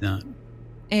she did not.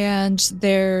 And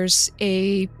there's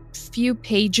a few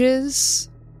pages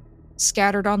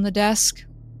scattered on the desk,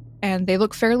 and they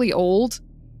look fairly old,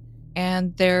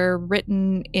 and they're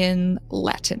written in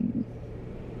Latin.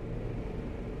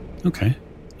 Okay.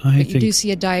 But you do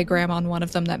see a diagram on one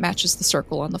of them that matches the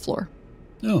circle on the floor.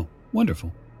 Oh,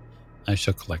 wonderful. I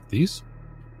shall collect these.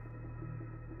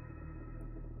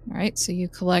 All right, so you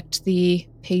collect the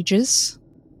pages.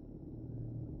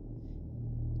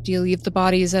 Do you leave the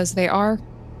bodies as they are?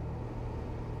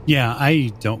 Yeah,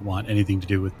 I don't want anything to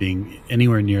do with being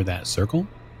anywhere near that circle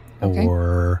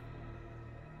or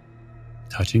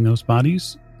touching those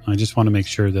bodies. I just want to make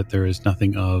sure that there is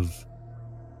nothing of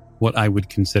what I would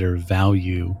consider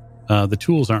value. The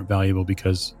tools aren't valuable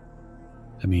because,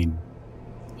 I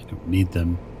don't need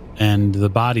them. And the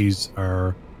bodies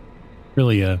are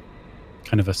really a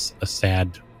kind of a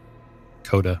sad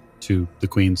coda to the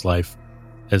queen's life,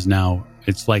 as now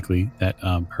it's likely that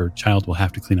her child will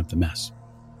have to clean up the mess.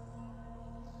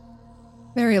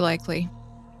 Very likely.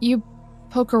 You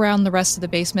poke around the rest of the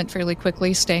basement fairly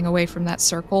quickly, staying away from that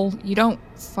circle. You don't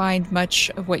find much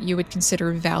of what you would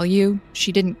consider value.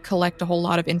 She didn't collect a whole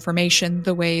lot of information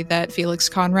the way that Felix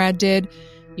Conrad did.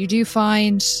 You do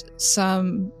find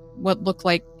some what look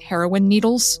like heroin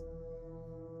needles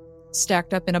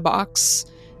stacked up in a box,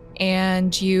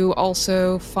 and you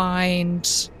also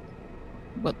find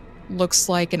what looks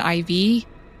like an IV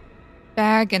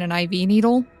bag and an IV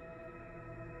needle.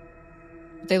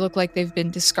 They look like they've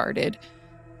been discarded,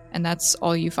 and that's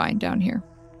all you find down here.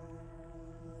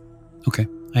 Okay,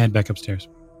 I head back upstairs.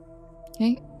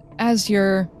 Okay, as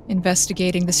you're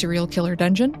investigating the serial killer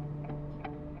dungeon,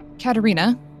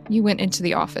 Katerina, you went into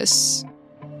the office.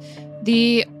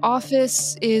 The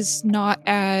office is not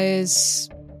as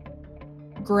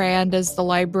grand as the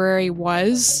library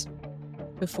was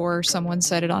before someone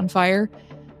set it on fire.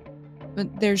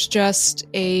 But there's just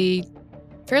a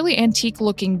fairly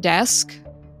antique-looking desk.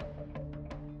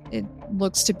 It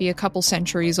looks to be a couple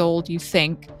centuries old, you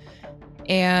think.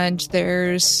 And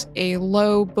there's a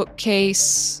low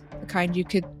bookcase, the kind you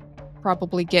could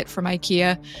probably get from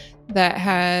IKEA, that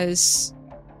has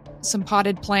some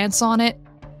potted plants on it.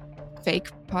 Fake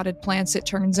potted plants, it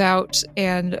turns out,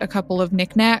 and a couple of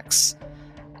knickknacks.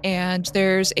 And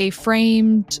there's a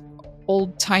framed,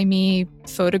 old-timey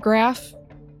photograph.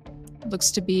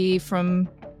 Looks to be from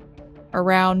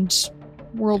around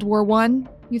World War I,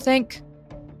 you think?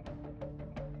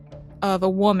 Of a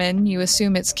woman. You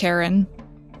assume it's Karen.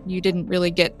 You didn't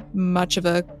really get much of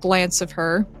a glance of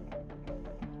her.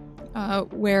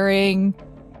 Wearing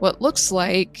what looks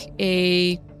like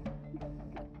a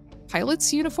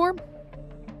pilot's uniform,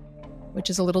 which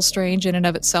is a little strange in and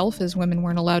of itself, as women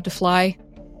weren't allowed to fly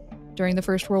during the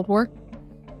First World War.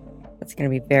 That's going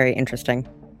to be very interesting.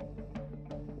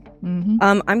 Mm-hmm.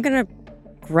 I'm going to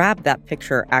grab that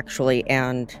picture, actually,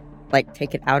 and,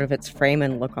 take it out of its frame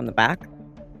and look on the back.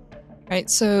 Right,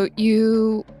 so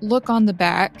you look on the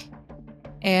back,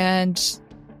 and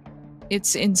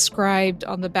it's inscribed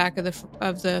on the back of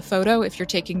the photo. If you're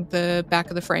taking the back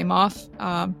of the frame off,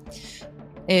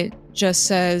 it just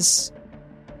says,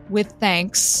 "With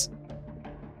thanks,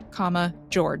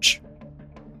 George."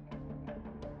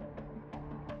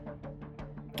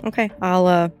 Okay,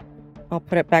 I'll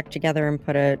put it back together and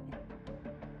put it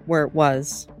where it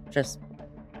was. Just,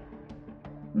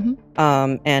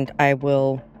 and I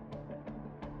will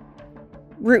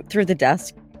root through the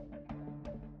desk.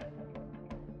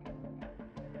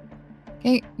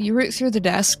 Okay, you root through the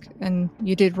desk, and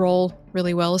you did roll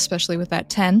really well, especially with that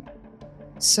 10.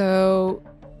 So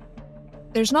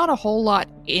there's not a whole lot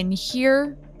in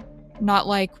here, not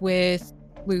like with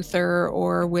Luther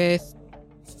or with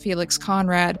Felix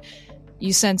Conrad.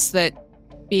 You sense that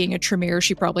being a Tremere,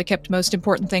 she probably kept most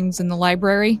important things in the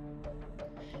library.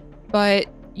 But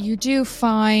you do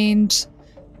find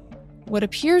what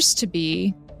appears to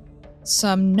be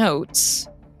some notes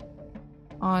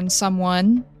on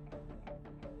someone.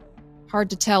 Hard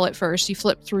to tell at first. You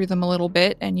flip through them a little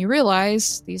bit and you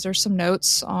realize these are some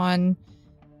notes on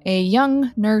a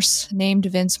young nurse named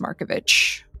Vince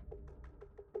Markovich.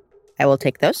 I will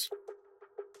take those.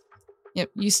 Yep,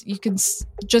 you can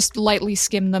just lightly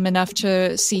skim them enough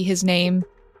to see his name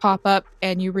pop up,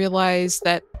 and you realize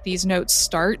that these notes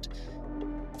start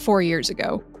 4 years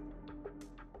ago.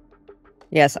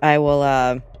 Yes, I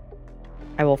will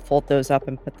fold those up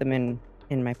and put them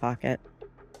in my pocket.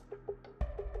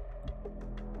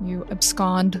 You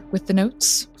abscond with the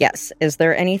notes. Yes. Is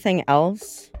there anything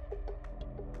else?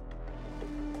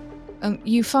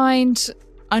 You find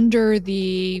under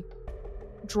the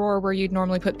drawer where you'd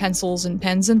normally put pencils and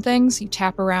pens and things, you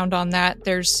tap around on that.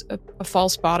 There's a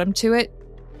false bottom to it,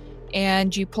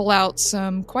 and you pull out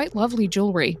some quite lovely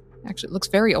jewelry. Actually, it looks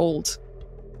very old.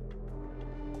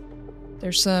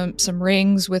 There's some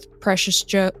rings with precious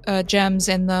gems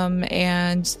in them,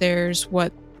 and there's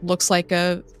what looks like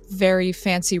a very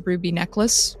fancy ruby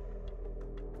necklace.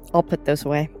 I'll put those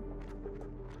away.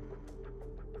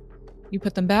 You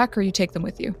put them back, or you take them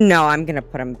with you? No, I'm going to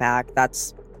put them back.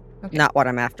 That's okay. Not what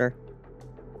I'm after.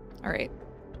 All right.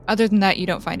 Other than that, you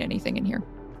don't find anything in here.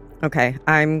 Okay,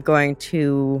 I'm going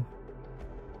to...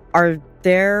 Are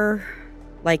there,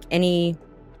 like, any...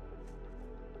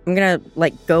 I'm going to,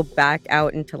 like, go back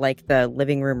out into, like, the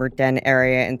living room or den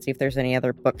area and see if there's any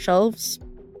other bookshelves.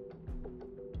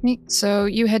 Okay, so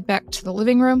you head back to the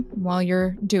living room. While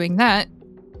you're doing that,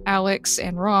 Alex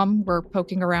and Rom were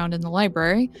poking around in the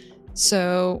library.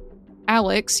 So,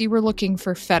 Alex, you were looking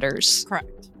for fetters.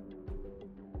 Correct.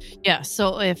 Yeah,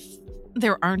 so if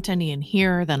there aren't any in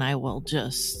here, then I will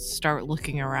just start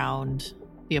looking around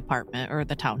the apartment or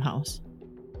the townhouse.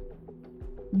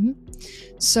 Mm-hmm.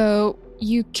 So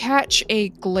you catch a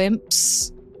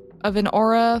glimpse of an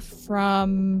aura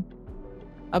from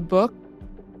a book,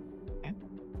 okay.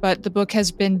 But the book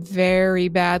has been very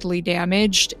badly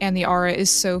damaged, and the aura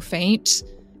is so faint,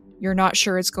 you're not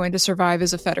sure it's going to survive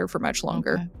as a fetter for much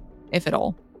longer, okay. If at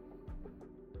all.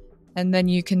 And then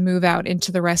you can move out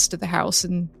into the rest of the house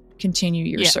and continue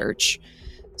your search.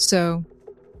 So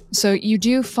you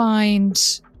do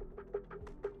find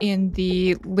in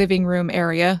the living room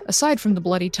area, aside from the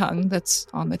bloody tongue that's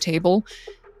on the table,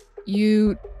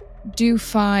 you do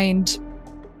find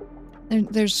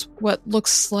there's what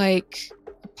looks like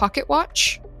a pocket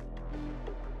watch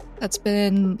that's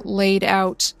been laid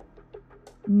out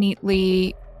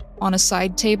neatly on a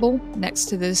side table next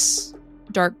to this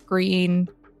dark green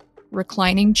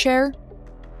reclining chair.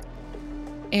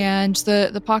 And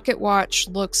the pocket watch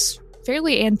looks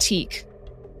fairly antique.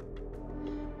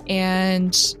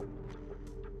 And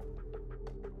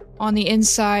on the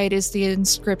inside is the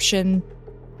inscription,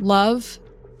 Love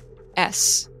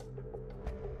S.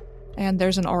 And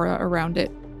there's an aura around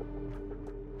it.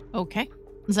 Okay.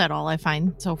 Is that all I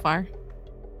find so far?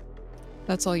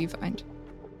 That's all you find.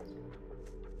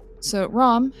 So,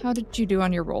 Rom, how did you do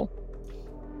on your roll?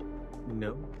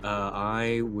 No.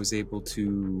 I was able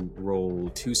to roll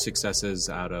 2 successes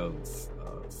out of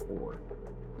 4.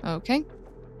 Okay.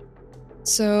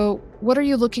 So, what are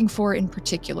you looking for in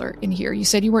particular in here? You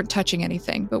said you weren't touching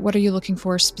anything, but what are you looking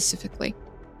for specifically?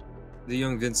 The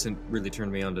young Vincent really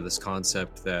turned me onto this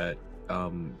concept that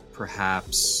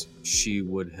perhaps she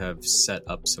would have set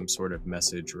up some sort of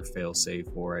message or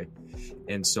failsafe for it.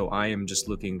 And so I am just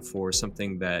looking for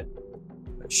something that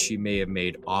she may have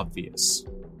made obvious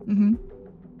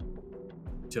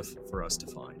for us to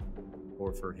find,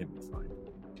 or for him to find.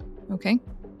 Okay.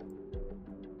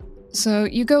 So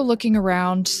you go looking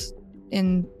around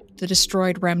in the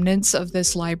destroyed remnants of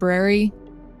this library,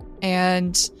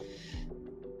 and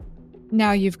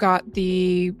now you've got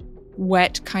the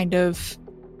wet kind of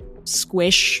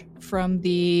squish from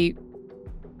the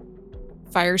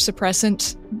fire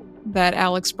suppressant that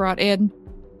Alex brought in,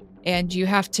 and you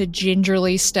have to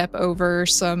gingerly step over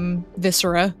some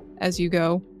viscera as you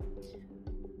go.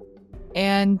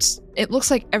 And it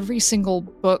looks like every single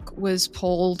book was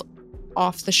pulled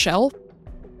off the shelf,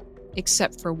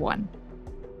 except for one.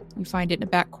 You find it in a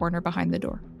back corner behind the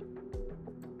door.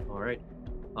 All right.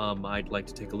 I'd like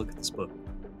to take a look at this book.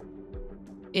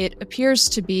 It appears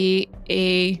to be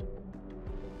a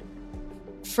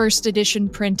first edition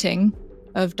printing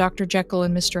of Dr. Jekyll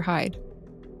and Mr. Hyde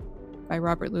by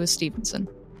Robert Louis Stevenson.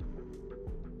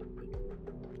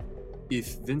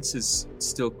 If Vince is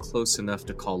still close enough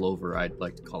to call over, I'd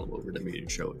like to call him over to me and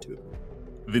show it to him.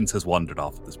 Vince has wandered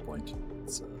off at this point.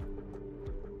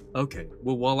 Okay,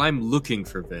 well, while I'm looking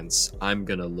for Vince, I'm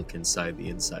gonna look inside the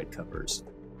inside covers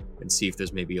and see if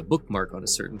there's maybe a bookmark on a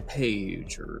certain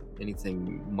page or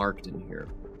anything marked in here.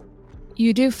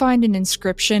 You do find an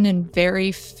inscription in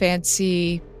very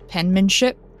fancy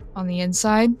penmanship on the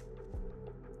inside.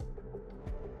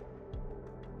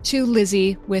 To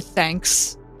Lizzie with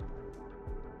thanks.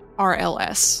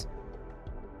 RLS.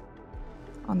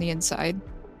 On the inside.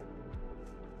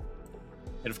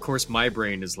 And of course, my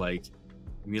brain is like,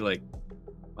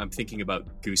 I'm thinking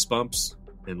about Goosebumps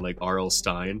and like R.L.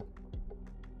 Stine.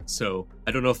 So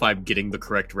I don't know if I'm getting the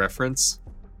correct reference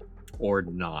or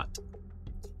not.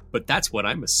 But that's what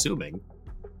I'm assuming.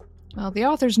 Well, the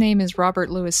author's name is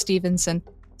Robert Louis Stevenson,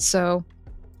 so...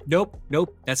 Nope,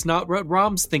 that's not what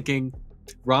Rom's thinking.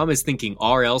 Rom is thinking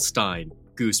R.L. Stine,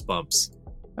 Goosebumps.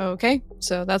 Okay,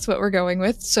 so that's what we're going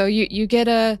with. So you get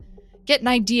an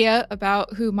idea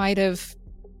about who might have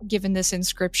given this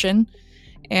inscription,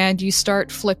 and you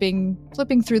start flipping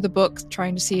through the book,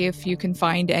 trying to see if you can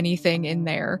find anything in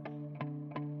there.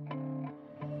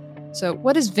 So,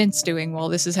 what is Vince doing while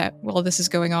this is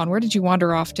going on? Where did you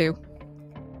wander off to?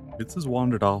 Vince has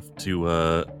wandered off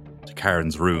to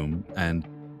Karen's room, and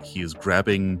he is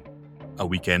grabbing a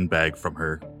weekend bag from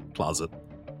her closet.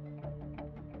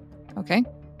 Okay.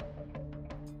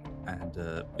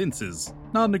 And Vince is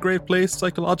not in a great place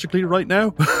psychologically right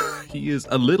now. He is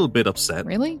a little bit upset.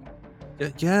 Really?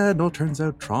 Yeah, no, turns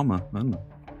out trauma. I don't know.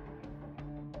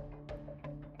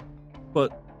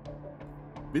 But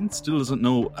Vince still doesn't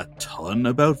know a ton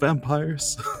about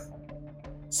vampires.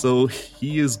 So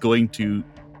he is going to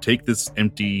take this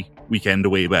empty weekend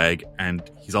away bag, and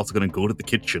he's also going to go to the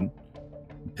kitchen,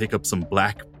 pick up some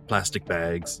black plastic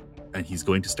bags, and he's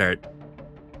going to start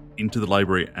into the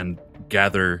library and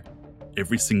gather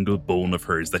every single bone of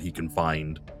hers that he can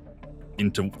find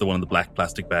into one of the black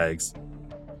plastic bags.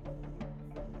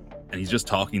 And he's just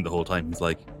talking the whole time. He's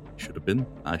like, I should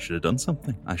have done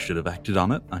something. I should have acted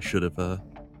on it. I should have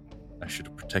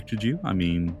protected you. I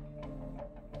mean,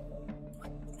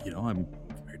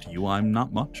 compared to you, I'm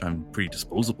not much. I'm pretty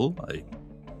disposable. I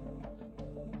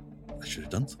should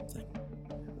have done something.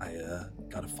 I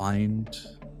gotta find...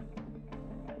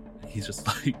 He's just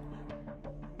like...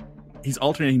 He's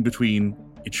alternating between,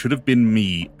 it should have been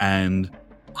me, and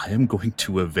I am going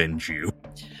to avenge you.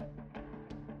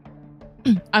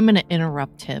 I'm going to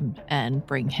interrupt him and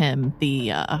bring him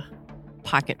the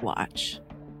pocket watch.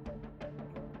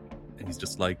 And he's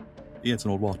just like, yeah, it's an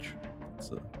old watch.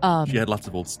 So she had lots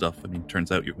of old stuff. I mean,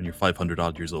 turns out when you're 500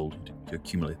 odd years old, you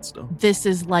accumulate stuff. This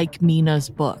is like Mina's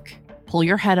book. Pull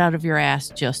your head out of your ass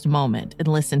just a moment and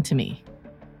listen to me.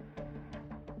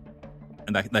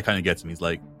 And that kind of gets him. He's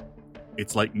like,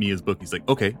 it's like Mia's book. He's like,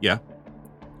 okay, yeah.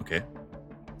 Okay.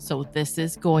 So this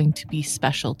is going to be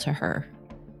special to her.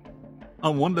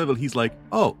 On one level, he's like,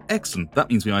 oh, excellent. That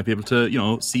means we might be able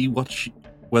to, see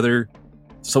whether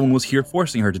someone was here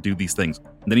forcing her to do these things.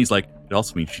 And then he's like, it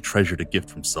also means she treasured a gift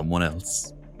from someone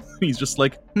else. He's just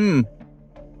like,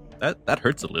 that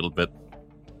hurts a little bit.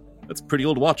 That's a pretty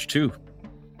old watch, too.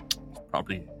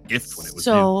 Probably a gift when it was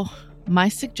new. My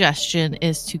suggestion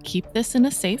is to keep this in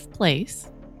a safe place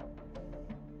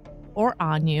or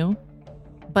on you,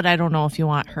 but I don't know if you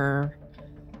want her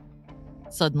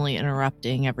suddenly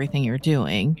interrupting everything you're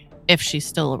doing if she's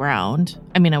still around.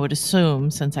 I mean, I would assume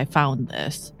since I found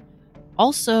this.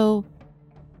 Also,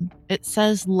 it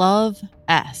says Love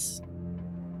S.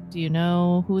 Do you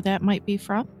know who that might be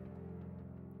from?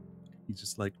 He's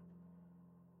just like,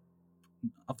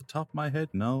 off the top of my head,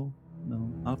 no,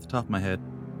 off the top of my head.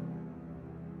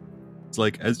 It's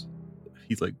like,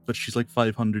 but she's like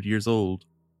 500 years old.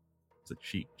 It's like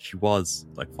she was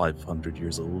like 500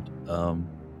 years old.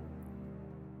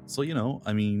 So,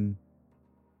 I mean,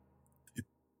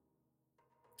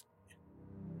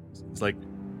 it's like,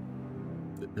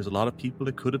 there's a lot of people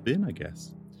it could have been, I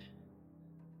guess.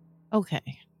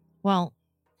 Okay. Well,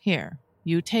 here,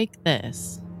 you take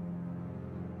this.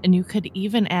 And you could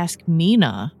even ask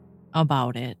Mina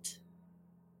about it.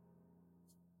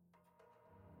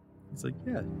 He's like,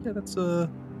 yeah, that's a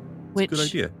good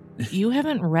idea. You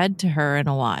haven't read to her in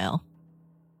a while.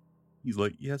 He's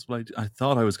like, yes, well, I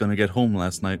thought I was going to get home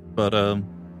last night, but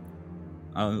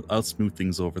I'll smooth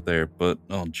things over there. But,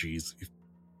 oh, geez.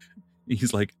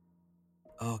 He's like,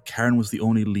 oh, Karen was the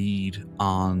only lead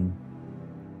on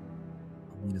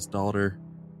Mina's daughter,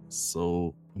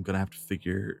 so I'm going to have to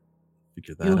figure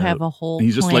figure that You out. have a whole And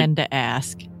he's just plan to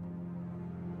ask.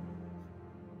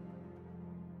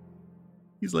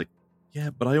 He's like, yeah,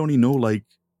 but I only know like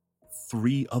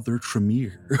 3 other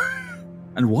Tremere.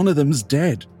 And one of them's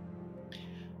dead.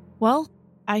 Well,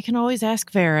 I can always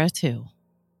ask Vera, too.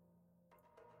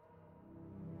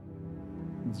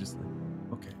 He's just like,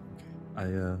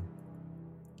 okay.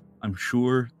 I'm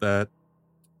sure that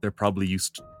they're probably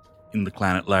used in the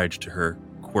clan at large to her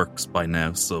quirks by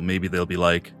now, so maybe they'll be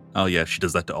like, oh yeah, she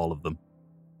does that to all of them.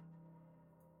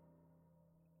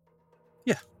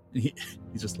 Yeah. He's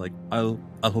just like, I'll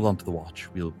hold on to the watch.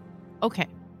 We'll Okay.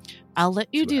 I'll let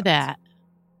you See what do happens. that.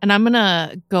 And I'm going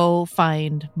to go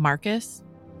find Marcus.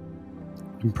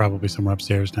 I'm probably somewhere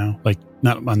upstairs now, like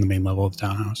not on the main level of the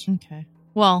townhouse. Okay.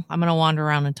 Well, I'm going to wander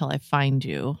around until I find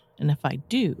you. And if I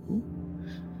do...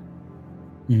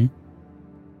 Mhm.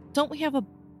 Don't we have a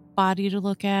body to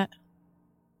look at?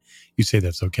 You say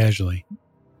that so casually.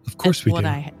 Of course we do.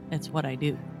 It's what I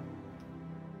do.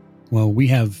 Well, we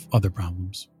have other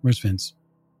problems. Where's Vince?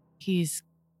 He's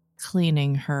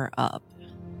cleaning her up.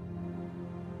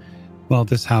 Well,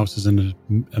 this house is in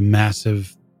a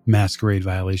massive masquerade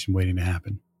violation waiting to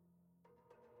happen.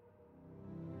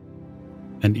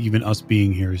 And even us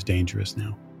being here is dangerous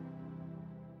now.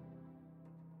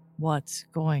 What's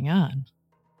going on?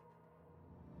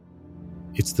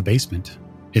 It's the basement.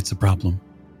 It's a problem.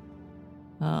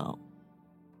 Oh.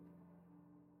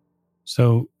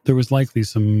 So there was likely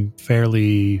some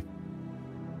fairly,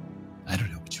 I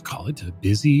don't know what you call it, a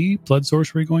busy blood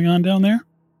sorcery going on down there?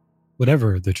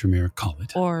 Whatever the Tremere call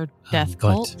it. Or death But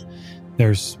cult?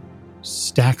 there's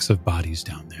stacks of bodies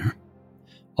down there.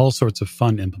 All sorts of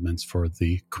fun implements for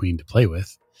the queen to play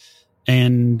with.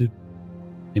 And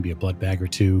maybe a blood bag or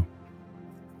two.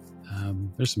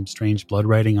 There's some strange blood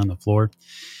writing on the floor.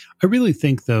 I really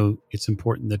think, though, it's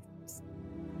important that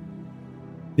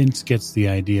Vince gets the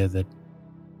idea that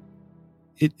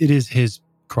it is his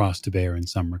cross to bear in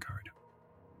some regard.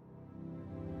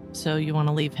 So you want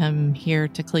to leave him here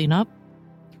to clean up?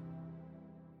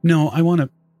 No, I want to,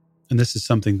 and this is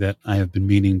something that I have been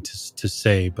meaning to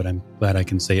say, but I'm glad I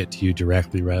can say it to you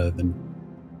directly rather than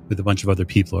with a bunch of other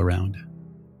people around.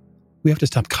 We have to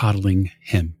stop coddling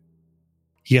him.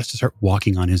 He has to start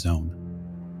walking on his own.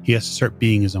 He has to start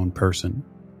being his own person.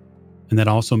 And that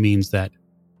also means that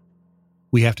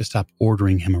we have to stop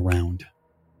ordering him around.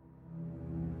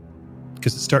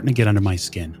 Because it's starting to get under my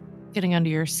skin. Getting under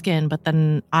your skin, but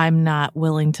then I'm not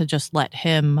willing to just let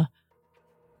him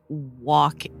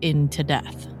walk into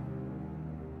death.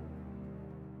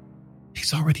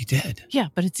 He's already dead. Yeah,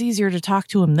 but it's easier to talk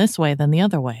to him this way than the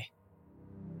other way.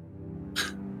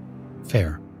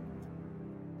 Fair.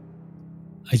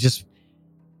 I just...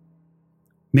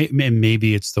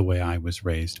 Maybe it's the way I was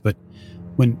raised, but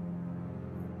when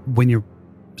you're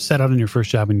set out on your first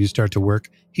job and you start to work,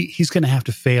 he's going to have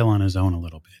to fail on his own a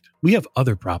little bit. We have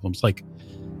other problems, like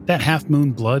that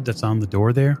half-moon blood that's on the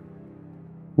door there.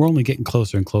 We're only getting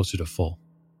closer and closer to full.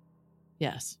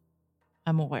 Yes,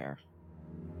 I'm aware.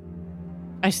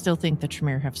 I still think the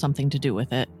Tremere have something to do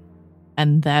with it,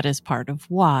 and that is part of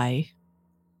why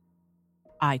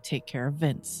I take care of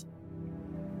Vince.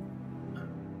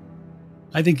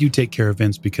 I think you take care of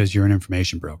Vince because you're an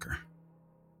information broker.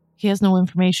 He has no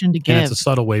information to give. And it's a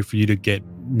subtle way for you to get,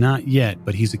 not yet,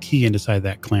 but he's a key inside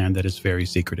that clan that is very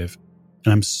secretive.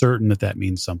 And I'm certain that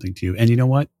means something to you. And you know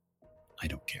what? I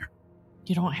don't care.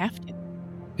 You don't have to.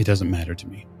 It doesn't matter to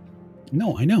me.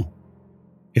 No, I know.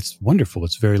 It's wonderful.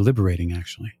 It's very liberating,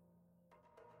 actually.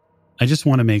 I just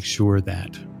want to make sure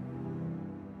that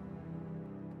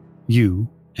you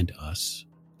and us,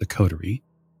 the coterie,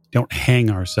 don't hang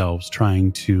ourselves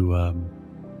trying to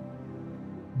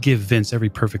give Vince every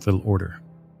perfect little order.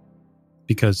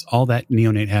 Because all that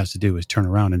neonate has to do is turn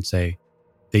around and say,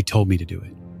 they told me to do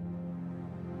it.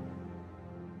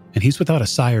 And he's without a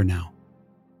sire now.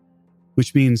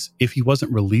 Which means if he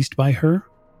wasn't released by her,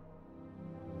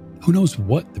 who knows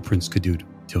what the prince could do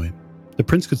to him. The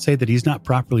prince could say that he's not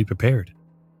properly prepared.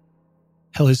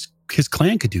 Hell, his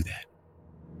clan could do that.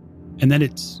 And then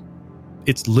it's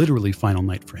literally final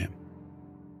night for him.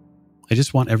 I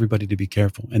just want everybody to be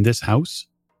careful. And this house,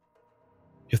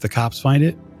 if the cops find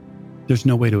it, there's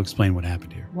no way to explain what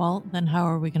happened here. Well, then how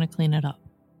are we going to clean it up?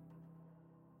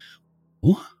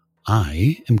 Well,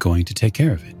 I am going to take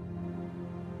care of it.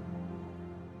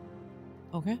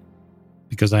 Okay.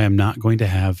 Because I am not going to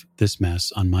have this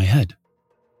mess on my head.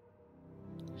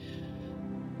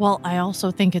 Well, I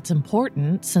also think it's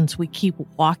important, since we keep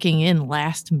walking in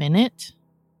last minute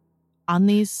on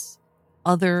these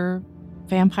other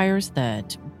vampires,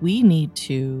 that we need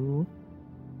to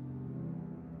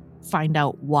find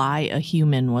out why a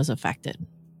human was affected?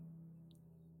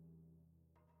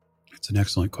 It's an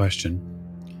excellent question.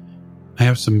 I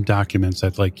have some documents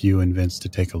I'd like you and Vince to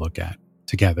take a look at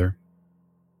together.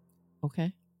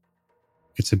 Okay.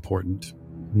 It's important,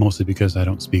 mostly because I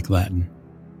don't speak Latin,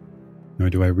 nor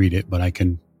do I read it, but I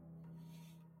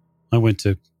went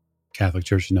to Catholic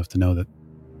Church enough to know that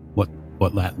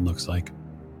what Latin looks like.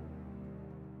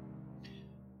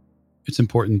 It's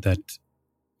important that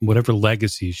whatever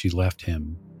legacy she left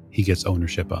him, he gets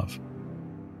ownership of.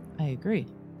 I agree.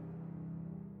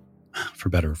 For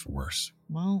better or for worse.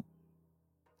 Well,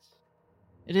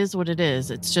 it is what it is.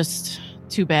 It's just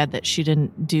too bad that she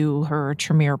didn't do her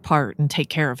Tremere part and take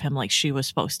care of him like she was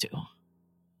supposed to.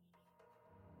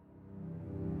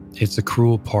 It's a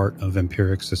cruel part of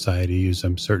empiric society, as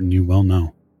I'm certain you well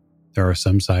know. There are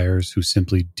some sires who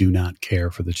simply do not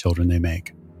care for the children they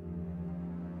make.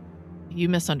 You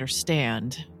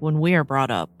misunderstand. When we are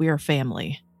brought up, we are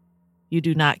family. You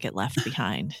do not get left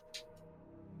behind.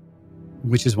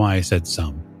 Which is why I said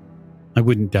some. I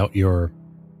wouldn't doubt your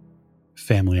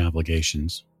family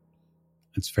obligations.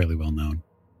 It's fairly well known.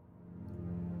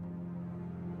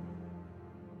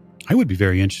 I would be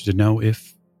very interested to know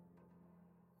if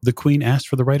the Queen asked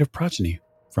for the right of progeny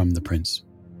from the prince,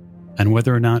 and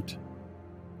whether or not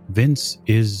Vince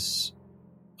is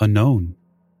a known,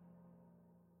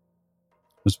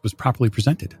 was properly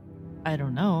presented. I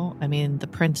don't know. I mean, the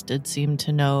prince did seem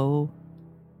to know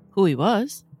who he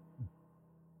was.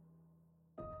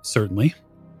 Certainly.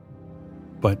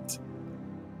 But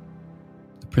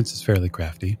the prince is fairly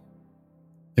crafty.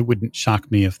 It wouldn't shock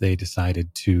me if they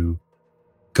decided to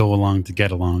go along to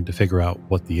get along to figure out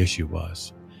what the issue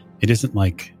was. It isn't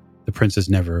like the prince has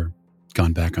never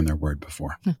gone back on their word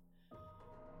before.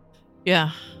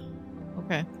 Yeah.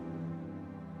 Okay.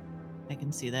 I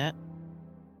can see that.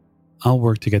 I'll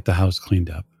work to get the house cleaned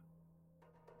up.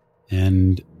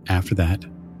 And after that,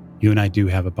 you and I do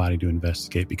have a body to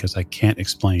investigate because I can't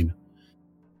explain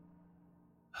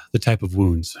the type of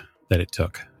wounds that it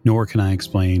took, nor can I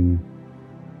explain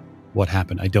what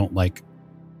happened. I don't like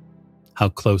how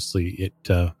closely it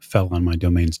fell on my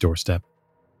domain's doorstep.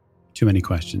 Too many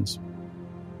questions.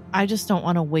 I just don't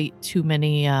want to wait too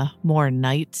many more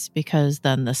nights because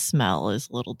then the smell is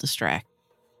a little distracting.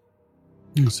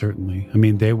 Certainly. I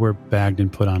mean, they were bagged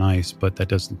and put on ice, but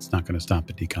it's not going to stop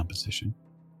the decomposition.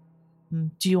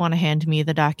 Do you want to hand me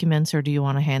the documents or do you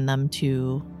want to hand them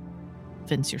to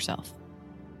Vince yourself?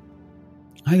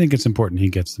 I think it's important he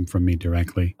gets them from me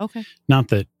directly. Okay. Not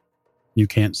that you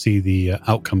can't see the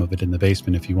outcome of it in the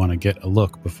basement if you want to get a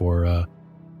look before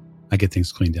I get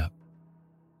things cleaned up.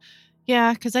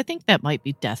 Yeah, because I think that might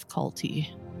be death culty.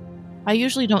 I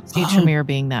usually don't see Tremere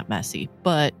being that messy,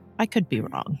 but I could be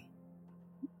wrong.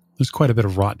 There's quite a bit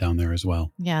of rot down there as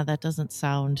well. Yeah, that doesn't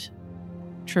sound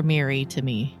Tremere-y to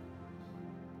me.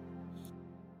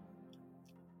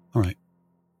 All right.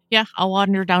 Yeah, I'll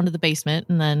wander down to the basement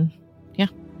and then, yeah.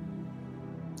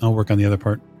 I'll work on the other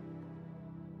part.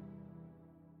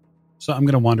 So I'm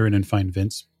going to wander in and find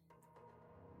Vince.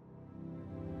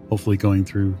 Hopefully going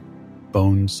through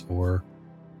bones or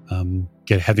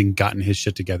having gotten his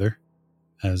shit together,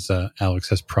 as Alex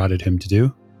has prodded him to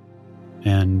do.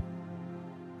 And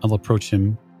I'll approach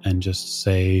him and just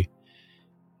say,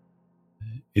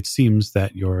 it seems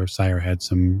that your sire had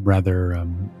some rather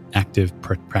active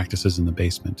practices in the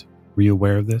basement. Were you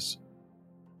aware of this?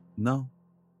 No.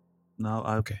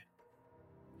 Okay.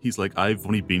 He's like, I've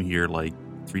only been here like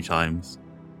 3 times.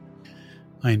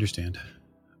 I understand.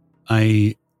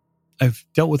 I've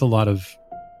dealt with a lot of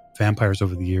vampires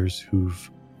over the years who've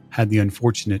had the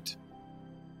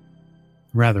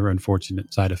rather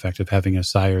unfortunate side effect of having a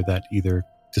sire that either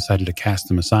decided to cast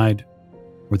them aside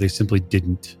or they simply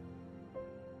didn't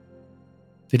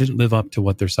live up to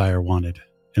what their sire wanted.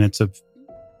 And it's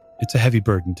a heavy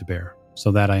burden to bear.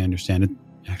 So that I understand. It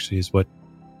actually is what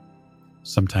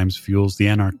sometimes fuels the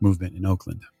anarch movement in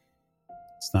Oakland.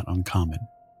 It's not uncommon.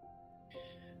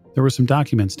 There were some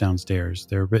documents downstairs.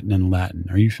 They're written in Latin.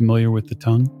 Are you familiar with the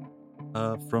tongue?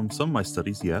 From some of my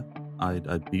studies, yeah. I'd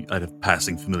have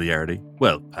passing familiarity.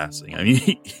 Well, passing. I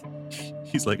mean,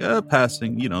 he's like,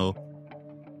 passing, you know.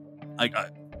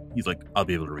 He's like, I'll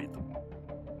be able to read them.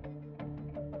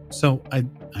 So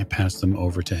I passed them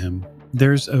over to him.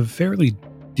 There's a fairly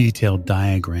detailed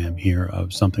diagram here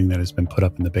of something that has been put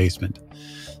up in the basement.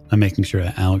 I'm making sure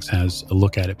that Alex has a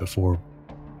look at it before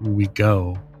we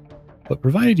go. But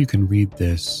provided you can read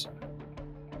this,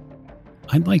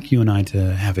 I'd like you and I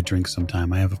to have a drink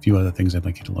sometime. I have a few other things I'd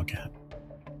like you to look at.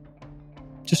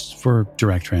 Just for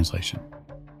direct translation.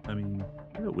 I mean,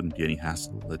 it wouldn't be any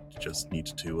hassle. I just need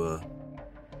to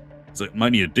So it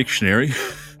might need a dictionary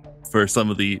for some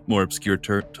of the more obscure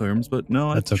terms, but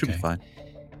no, That's it should okay. be fine.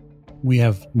 We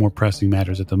have more pressing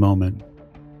matters at the moment.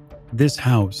 This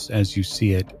house, as you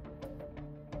see it,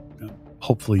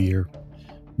 hopefully you're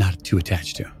not too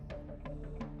attached to.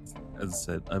 As I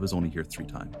said, I was only here 3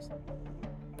 times.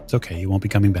 It's okay. You won't be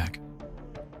coming back.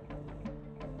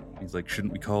 He's like,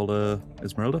 shouldn't we call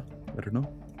Esmeralda? Let her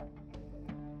know.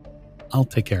 I'll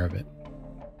take care of it.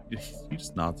 He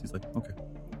just nods. He's like, okay.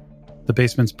 The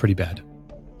basement's pretty bad,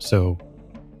 so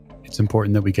it's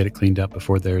important that we get it cleaned up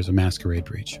before there's a masquerade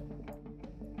breach.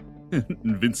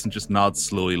 And Vincent just nods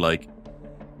slowly like,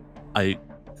 I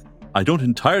don't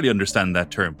entirely understand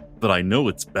that term, but I know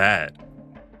it's bad.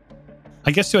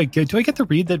 I guess do I get the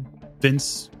read that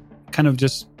Vince kind of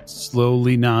just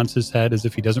slowly nods his head as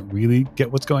if he doesn't really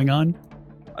get what's going on?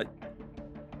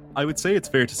 I would say it's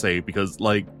fair to say, because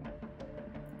like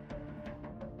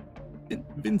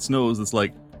Vince knows it's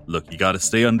like, look, you gotta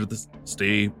stay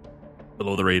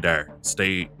below the radar.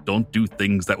 Don't do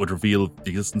things that would reveal the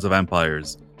existence of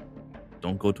vampires.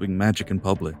 Don't go doing magic in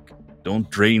public. Don't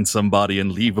drain somebody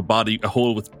and leave a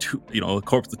hole with a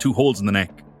corpse with 2 holes in the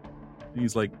neck. And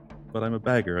he's like, but I'm a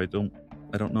bagger. I don't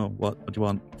know. What do you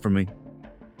want from me?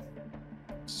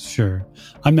 Sure.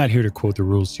 I'm not here to quote the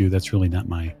rules to you. That's really not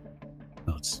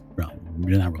it's not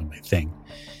really my thing.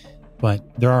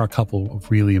 But there are a couple of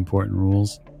really important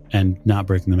rules, and not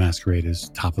breaking the masquerade is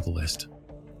top of the list.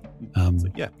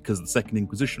 Yeah, because of the Second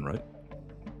Inquisition, right?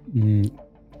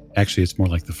 Actually, it's more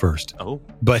like the first. Oh.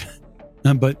 But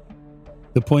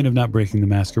the point of not breaking the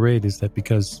masquerade is that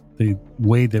because the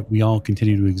way that we all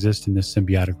continue to exist in this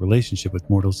symbiotic relationship with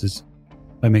mortals is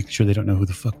by making sure they don't know who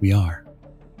the fuck we are.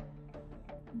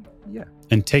 Yeah.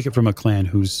 And take it from a clan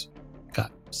who's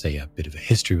got, say, a bit of a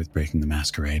history with breaking the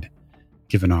masquerade.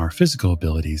 Given our physical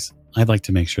abilities, I'd like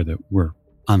to make sure that we're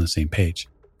on the same page.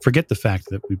 Forget the fact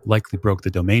that we likely broke the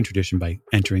domain tradition by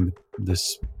entering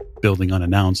this building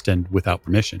unannounced and without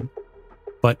permission.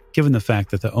 But given the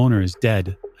fact that the owner is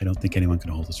dead, I don't think anyone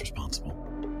can hold us responsible.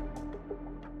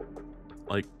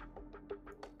 Like,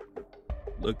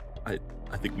 look, I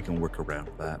think we can work around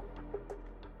that.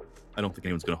 I don't think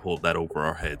anyone's going to hold that over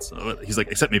our heads. He's like,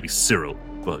 except maybe Cyril.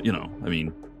 But,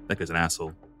 that guy's an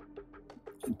asshole.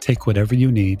 Take whatever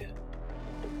you need,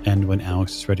 and when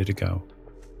Alex is ready to go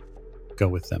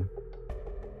with them.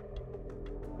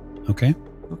 Okay?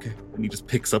 Okay. And he just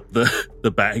picks up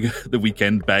the bag, the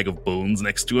weekend bag of bones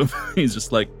next to him. He's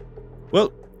just like,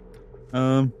 well,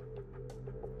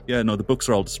 yeah, no, the books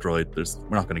are all destroyed.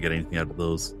 We're not going to get anything out of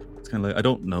those. It's kind of like, I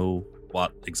don't know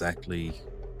what exactly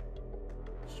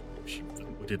she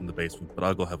did in the basement, but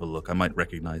I'll go have a look. I might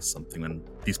recognize something, and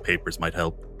these papers might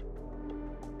help.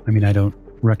 I mean, I don't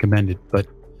recommend it, but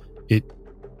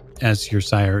as your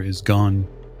sire is gone,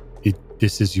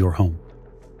 this is your home.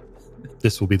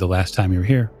 This will be the last time you're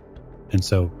here, and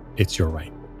so it's your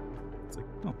right. It's like,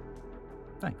 oh,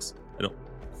 thanks.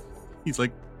 He's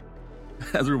like,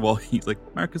 as we're walking, he's like,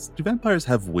 Marcus, do vampires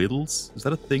have wills? Is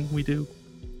that a thing we do?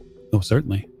 Oh,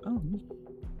 certainly. Oh,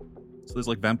 so there's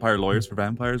like vampire lawyers for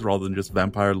vampires rather than just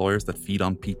vampire lawyers that feed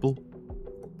on people?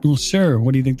 Well, sure.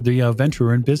 What do you think the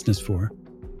venturer in business for?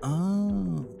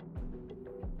 Oh.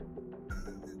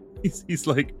 He's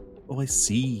like, oh, I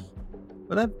see.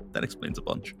 Well, that explains a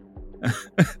bunch.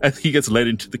 As he gets led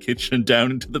into the kitchen and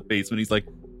down into the basement, he's like,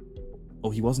 oh,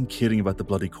 he wasn't kidding about the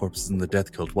bloody corpses in the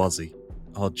death cult, was he?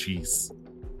 Oh, jeez.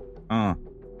 All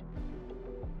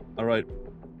right.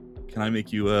 Can I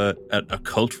make you a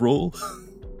cult roll?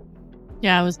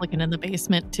 Yeah, I was looking in the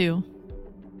basement too.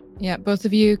 Yeah, both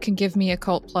of you can give me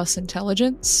occult plus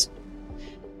intelligence.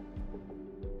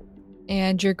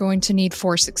 And you're going to need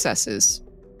 4 successes.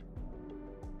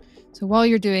 So while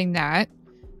you're doing that,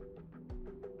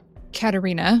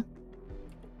 Katerina,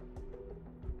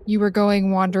 you were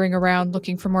going wandering around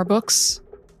looking for more books?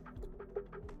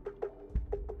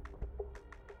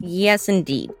 Yes,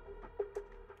 indeed.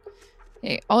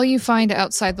 Okay, all you find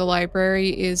outside the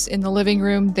library is in the living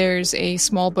room, there's a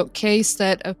small bookcase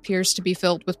that appears to be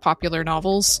filled with popular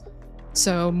novels.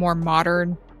 So more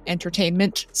modern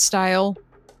entertainment style.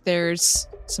 There's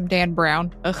some Dan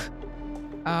Brown.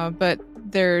 But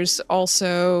there's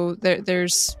also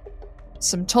there's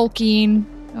some Tolkien,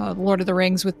 Lord of the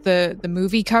Rings with the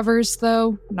movie covers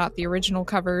though, not the original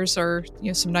covers, or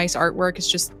some nice artwork.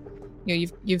 It's just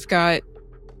you've got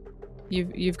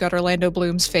Orlando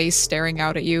Bloom's face staring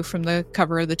out at you from the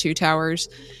cover of the Two Towers.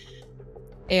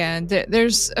 And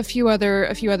there's a few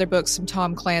other books, some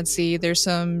Tom Clancy, there's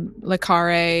some Le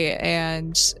Carre,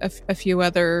 and a few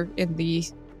other in the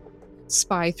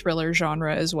spy thriller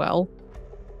genre as well.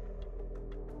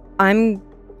 I'm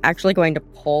actually going to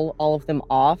pull all of them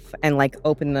off and like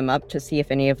open them up to see if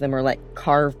any of them are like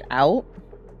carved out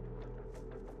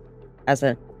as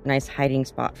a nice hiding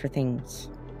spot for things.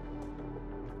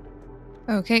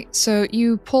 Okay, so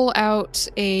you pull out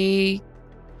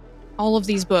all of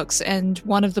these books, and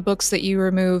one of the books that you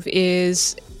remove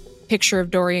is Picture of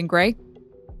Dorian Gray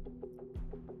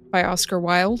by Oscar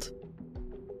Wilde.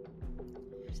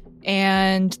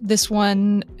 And this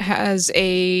one has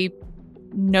a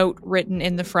note written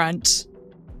in the front.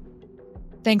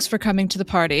 Thanks for coming to the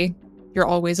party. You're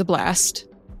always a blast.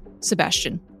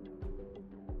 Sebastian.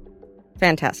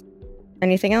 Fantastic.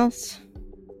 Anything else?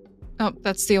 Oh,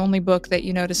 that's the only book that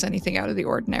you notice anything out of the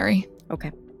ordinary.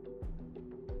 Okay.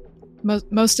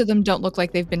 Most of them don't look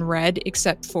like they've been read,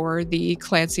 except for the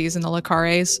Clancy's and the Le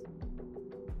Carres.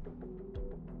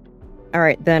 All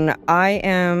right, then I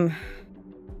am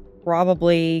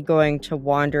probably going to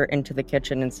wander into the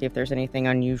kitchen and see if there's anything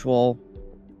unusual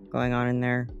going on in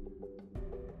there.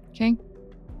 Okay.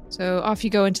 So off you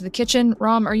go into the kitchen.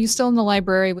 Rom, are you still in the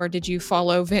library, or did you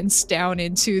follow Vince down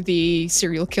into the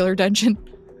serial killer dungeon?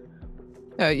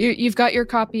 You've got your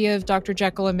copy of Dr.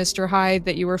 Jekyll and Mr. Hyde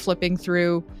that you were flipping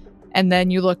through, and then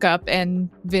you look up and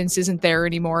Vince isn't there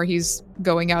anymore. He's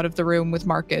going out of the room with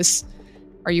Marcus.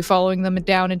 Are you following them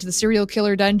down into the serial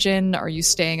killer dungeon? Are you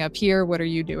staying up here? What are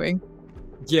you doing?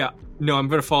 Yeah, no, I'm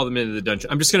going to follow them into the dungeon.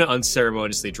 I'm just going to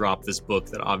unceremoniously drop this book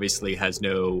that obviously has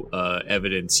no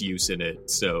evidence use in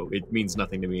it, so it means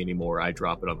nothing to me anymore. I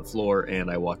drop it on the floor and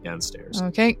I walk downstairs.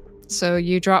 Okay, so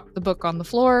you drop the book on the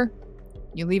floor.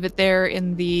 You leave it there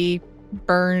in the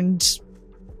burned,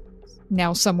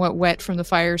 now somewhat wet from the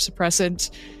fire suppressant,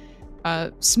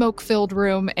 smoke-filled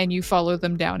room, and you follow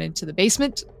them down into the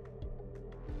basement.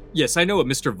 Yes, I know what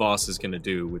Mr. Voss is going to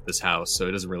do with this house, so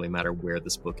it doesn't really matter where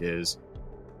this book is.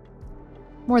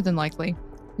 More than likely.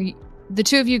 The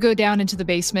two of you go down into the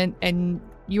basement, and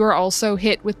you are also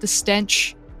hit with the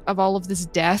stench of all of this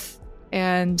death.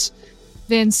 And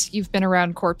Vince, you've been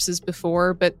around corpses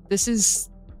before, but this is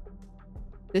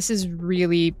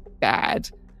really bad.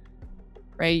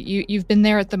 Right? You've been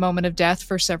there at the moment of death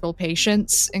for several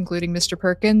patients, including Mr.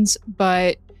 Perkins,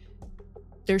 but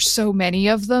there's so many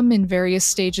of them in various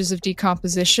stages of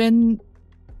decomposition,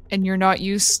 and you're not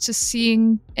used to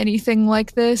seeing anything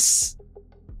like this.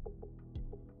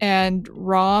 And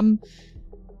Rom,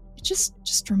 it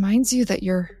just reminds you that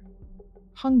you're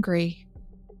hungry.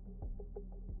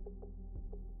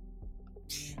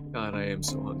 God, I am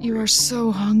so hungry. You are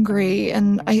so hungry,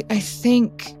 and I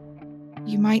think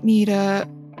you might need a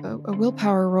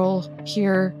willpower roll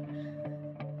here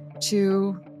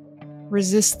to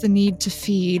resist the need to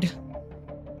feed.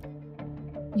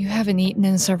 You haven't eaten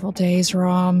in several days,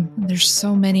 Rom. There's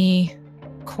so many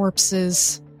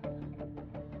corpses.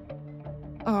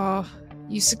 Oh,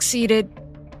 you succeeded.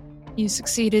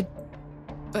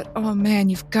 But oh man,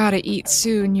 you've got to eat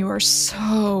soon. You are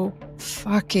so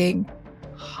fucking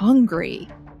hungry.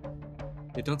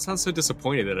 You don't sound so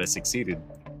disappointed that I succeeded.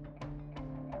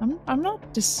 I'm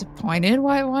not disappointed.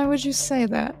 Why would you say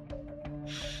that?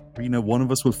 Rena, one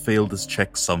of us will fail this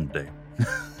check someday.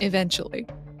 Eventually.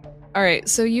 All right,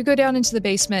 so you go down into the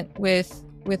basement with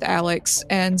Alex.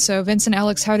 And so, Vince and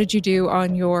Alex, how did you do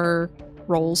on your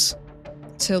rolls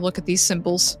to look at these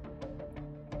symbols?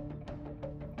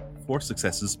 4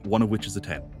 successes, one of which is a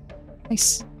 10.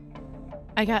 Nice.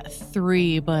 I got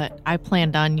 3, but I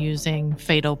planned on using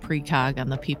Fatal Precog on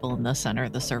the people in the center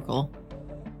of the circle.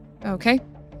 Okay.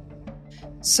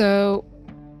 So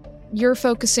you're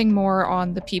focusing more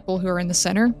on the people who are in the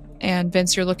center, and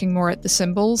Vince, you're looking more at the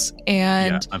symbols.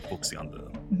 And yeah, I'm focusing on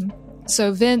the...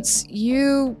 So Vince,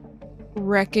 you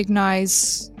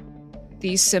recognize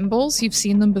these symbols. You've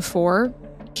seen them before.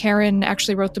 Karen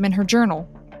actually wrote them in her journal.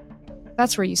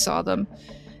 That's where you saw them.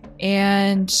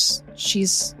 And she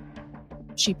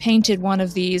painted one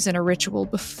of these in a ritual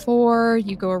before.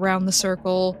 You go around the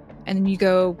circle, and then you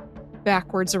go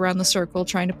backwards around the circle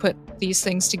trying to put these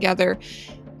things together.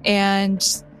 And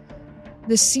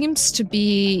this seems to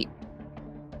be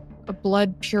a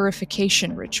blood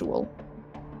purification ritual.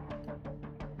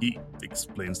 He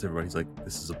explains to everybody, he's like,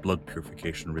 this is a blood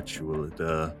purification ritual. It,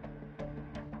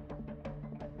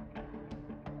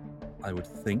 I would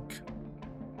think,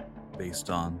 based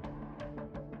on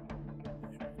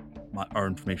our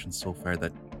information so far,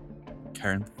 that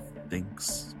Karen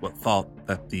thought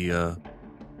that the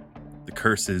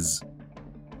curse is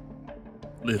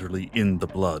literally in the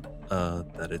blood,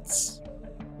 that it's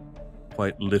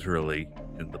quite literally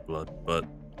in the blood, but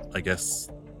I guess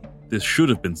this should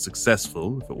have been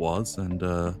successful if it was, and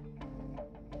I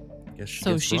guess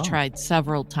she tried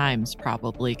several times,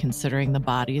 probably, considering the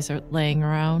bodies are laying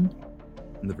around.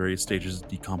 in the various stages of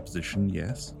decomposition,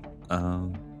 yes. I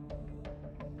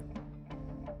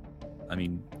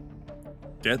mean,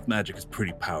 death magic is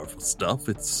pretty powerful stuff.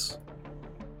 And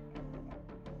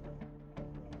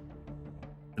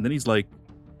then he's like,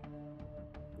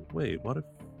 wait, what if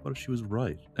she was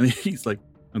right? And he's like,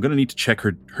 I'm gonna need to check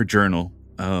her journal.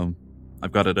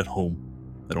 I've got it at home.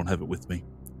 I don't have it with me,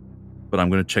 but I'm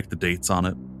gonna check the dates on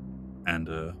it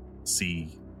and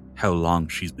see how long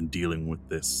she's been dealing with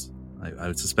this. I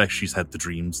would suspect she's had the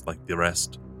dreams like the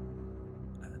rest.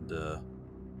 And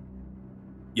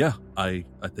yeah, I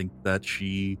think that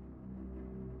she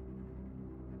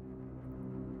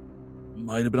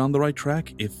might have been on the right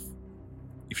track if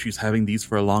she's having these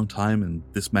for a long time and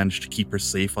this managed to keep her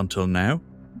safe until now.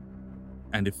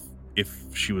 And if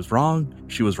she was wrong,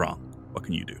 she was wrong. What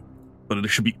can you do? But it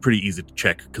should be pretty easy to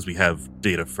check because we have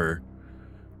data for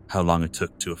how long it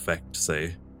took to affect,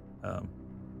 say,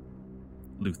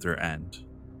 Luther and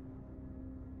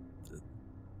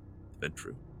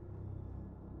Ventru.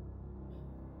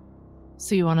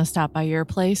 So you want to stop by your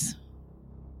place?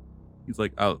 He's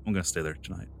like, I'm going to stay there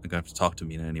tonight. I'm going to have to talk to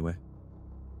Mina anyway.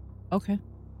 Okay.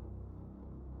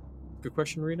 Good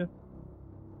question, Rena.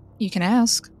 You can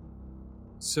ask.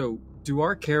 So, do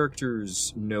our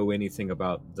characters know anything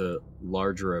about the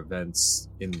larger events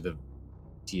in the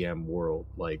DM world,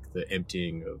 like the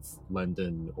emptying of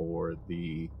London or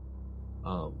the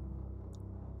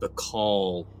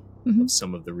call of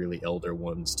some of the really elder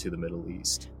ones to the Middle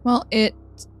East? Well, it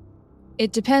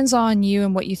depends on you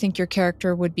and what you think your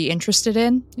character would be interested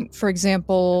in. For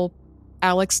example,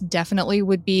 Alex definitely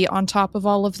would be on top of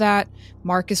all of that.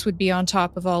 Marcus would be on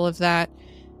top of all of that.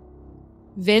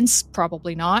 Vince,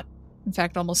 probably not. In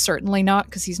fact, almost certainly not,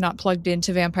 because he's not plugged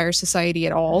into Vampire Society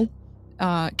at all.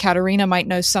 Katerina might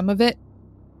know some of it,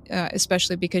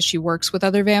 especially because she works with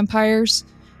other vampires.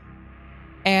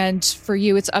 And for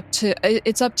you, it's up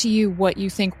to you what you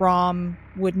think Rom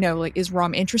would know. Like, is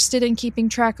Rom interested in keeping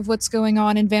track of what's going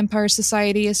on in Vampire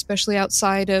Society, especially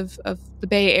outside of the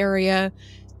Bay Area?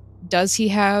 Does he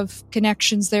have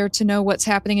connections there to know what's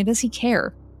happening, and does he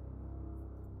care?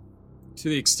 To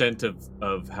the extent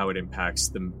of how it impacts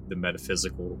the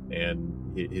metaphysical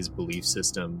and his belief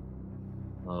system,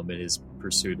 and his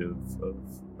pursuit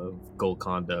of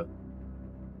Golconda.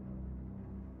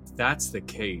 If that's the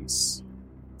case,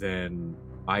 then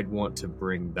I'd want to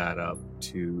bring that up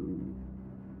to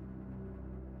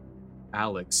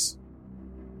Alex,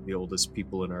 the oldest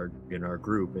people in our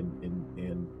group,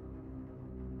 and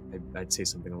I'd say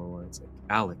something along the lines like,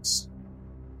 Alex,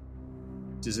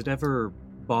 does it ever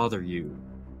bother you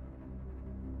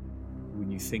when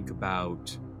you think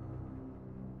about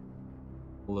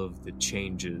all of the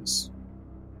changes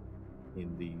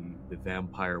in the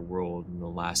vampire world in the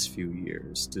last few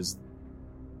years? Does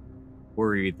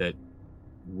worry that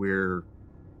we're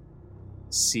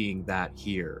seeing that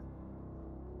here?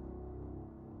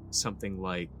 Something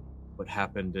like what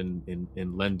happened in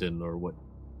London, or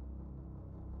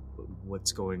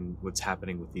what's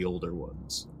happening with the older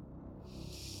ones.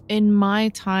 In my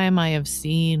time, I have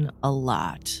seen a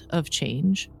lot of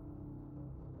change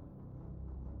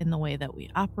in the way that we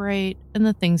operate and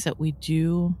the things that we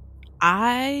do.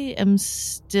 I am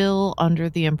still under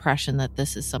the impression that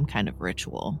this is some kind of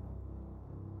ritual.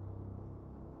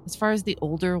 As far as the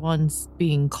older ones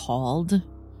being called,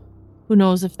 who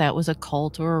knows if that was a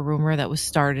cult or a rumor that was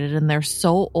started, and they're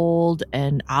so old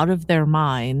and out of their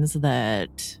minds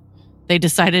that they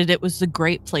decided it was a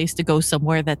great place to go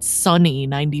somewhere that's sunny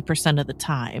 90% of the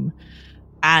time.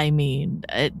 I mean,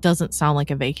 it doesn't sound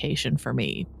like a vacation for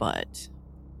me, but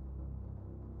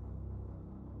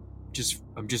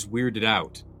I'm just weirded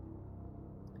out.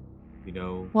 You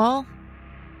know? Well,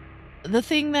 the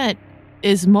thing that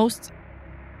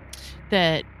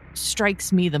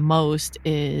strikes me the most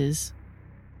is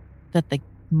that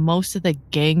most of the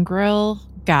gangrel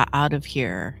got out of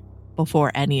here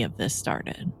before any of this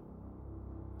started.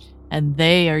 And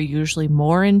they are usually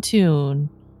more in tune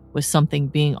with something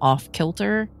being off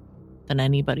kilter than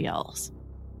anybody else.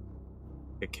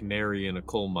 A canary in a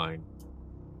coal mine.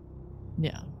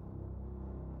 Yeah.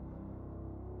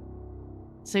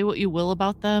 Say what you will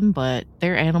about them, but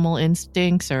their animal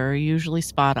instincts are usually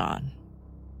spot on.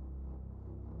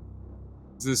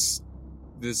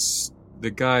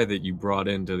 The guy that you brought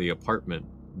into the apartment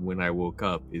when I woke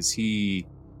up, is he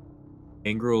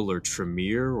Angrel or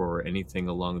Tremere or anything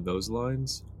along those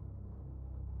lines?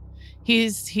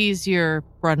 He's your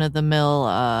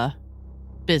run-of-the-mill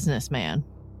businessman.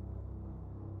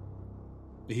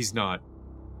 He's not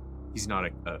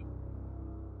a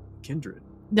Kindred.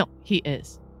 No, he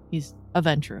is. He's a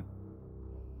Ventru.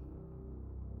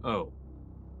 Oh.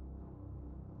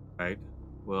 Right.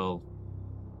 Well,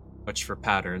 much for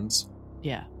patterns.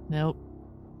 Yeah, nope.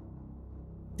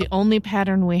 The only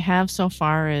pattern we have so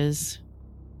far is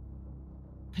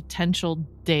potential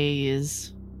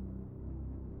days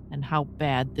and how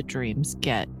bad the dreams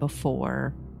get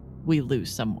before we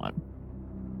lose someone.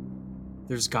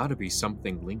 There's got to be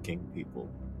something linking people.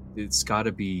 It's got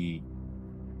to be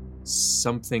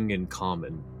something in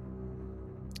common.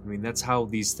 I mean, that's how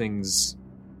these things.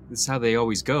 That's how they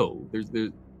always go. There's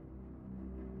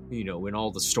in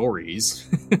all the stories.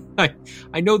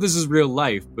 I know this is real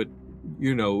life, but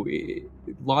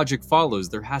logic follows.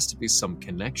 There has to be some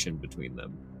connection between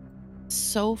them.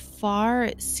 So far,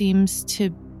 it seems to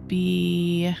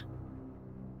be,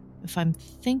 if I'm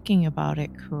thinking about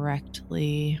it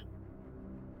correctly,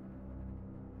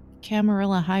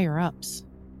 Camarilla higher-ups.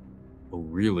 Oh,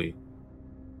 really?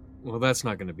 Well, that's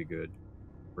not going to be good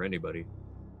for anybody.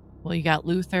 Well, you got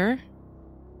Luther,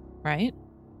 right?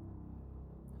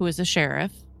 Who is a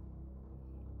sheriff.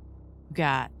 You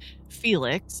got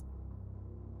Felix,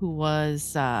 who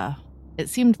was, it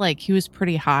seemed like he was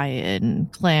pretty high in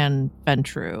Clan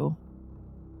Ventru.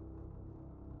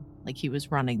 Like he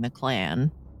was running the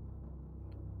clan.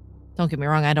 Don't get me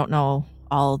wrong, I don't know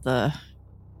all the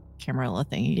Camarilla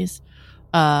thingies.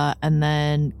 And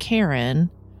then Karen,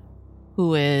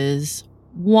 who is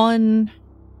one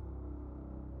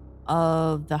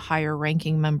of the higher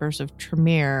ranking members of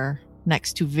Tremere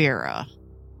next to Vera.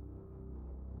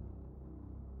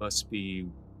 Must be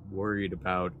worried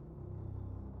about.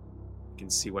 You can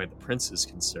see why the prince is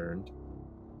concerned.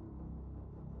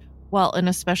 Well, and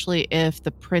especially if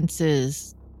the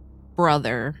prince's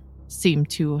brother seemed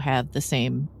to have the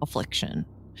same affliction.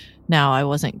 Now, I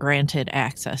wasn't granted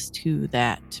access to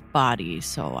that body,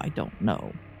 so I don't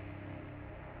know.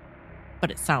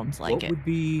 But it sounds like what it. Would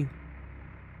be?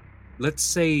 Let's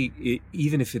say,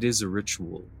 even if it is a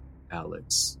ritual,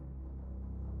 Alex,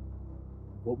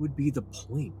 what would be the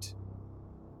point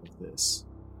of this?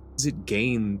 Does it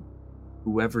gain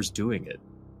whoever's doing it?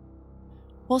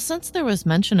 Well, since there was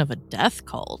mention of a death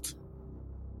cult,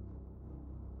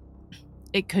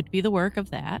 it could be the work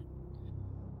of that.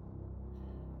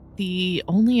 The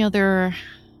only other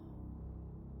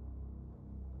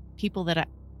people that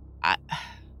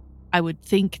I would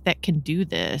think that can do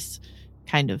this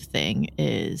kind of thing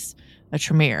is a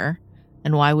Tremere.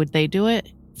 And why would they do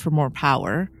it? For more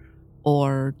power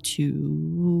or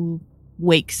to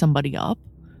wake somebody up.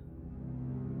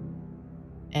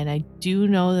 And I do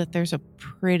know that there's a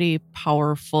pretty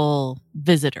powerful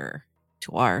visitor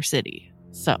to our city.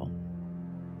 So,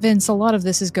 Vince, a lot of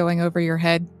this is going over your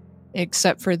head,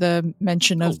 except for the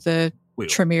mention of the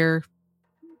Tremere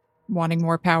wanting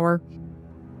more power.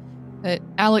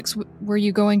 Alex, were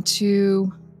you going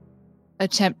to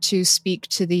attempt to speak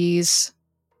to these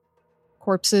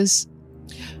corpses?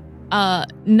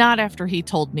 Not after he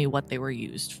told me what they were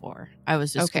used for. I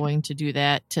was just going to do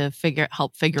that to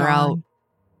help figure out.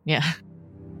 Yeah.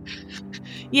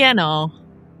 Yeah, no.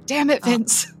 Damn it,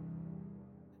 Vince.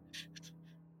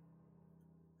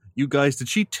 You guys, did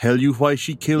she tell you why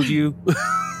she killed you?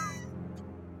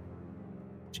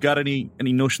 You got any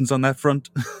notions on that front?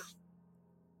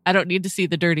 I don't need to see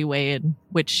the dirty way in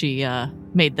which she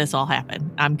made this all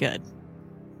happen. I'm good.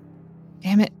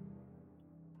 Damn it.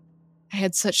 I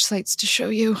had such sights to show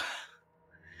you.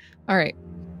 All right.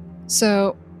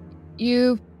 So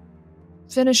you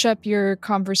finish up your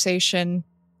conversation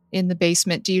in the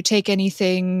basement. Do you take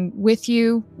anything with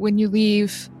you when you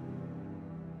leave?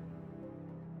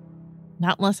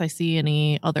 Not unless I see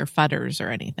any other fetters or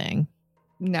anything.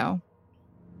 No.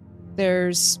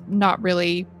 There's not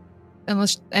really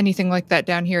unless anything like that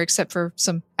down here, except for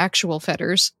some actual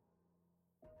fetters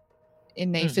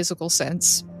in a physical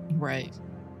sense. Right.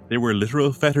 There were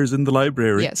literal fetters in the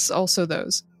library. Yes, also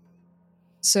those.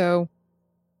 So,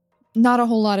 not a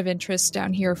whole lot of interest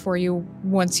down here for you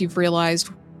once you've realized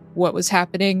what was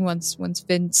happening, once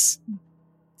Vince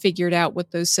figured out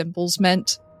what those symbols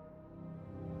meant.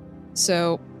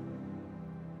 So,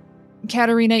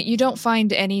 Katerina, you don't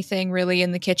find anything really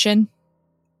in the kitchen.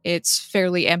 It's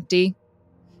fairly empty.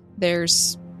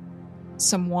 There's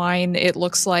some wine, it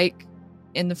looks like,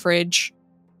 in the fridge.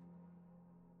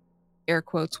 Air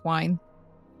quotes wine.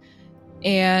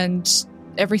 And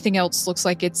everything else looks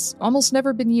like it's almost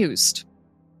never been used.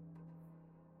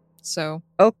 So.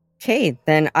 Okay,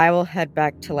 then I will head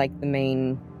back to the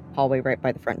main hallway right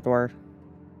by the front door.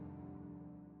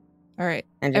 All right.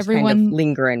 And just kind of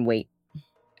linger and wait.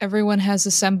 Everyone has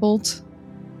assembled.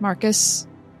 Marcus?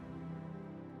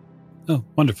 Oh,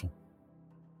 wonderful.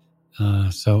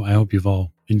 So I hope you've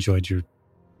all enjoyed your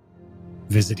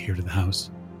visit here to the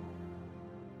house.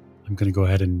 I'm going to go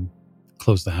ahead and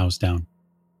close the house down.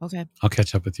 Okay. I'll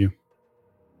catch up with you.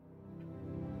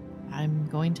 I'm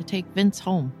going to take Vince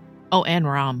home. Oh, and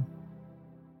Ram.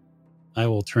 I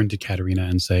will turn to Katerina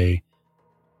and say,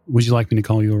 would you like me to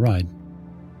call you a ride?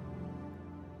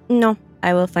 No,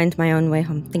 I will find my own way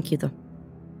home. Thank you, though.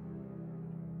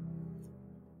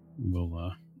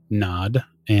 We'll nod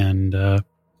and,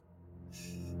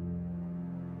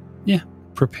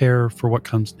 prepare for what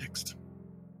comes next.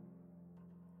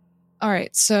 All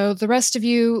right, so the rest of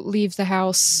you leave the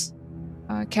house.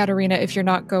 Katerina, if you're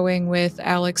not going with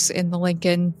Alex in the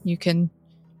Lincoln, you can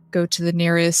go to the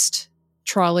nearest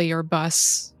trolley or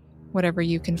bus, whatever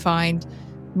you can find.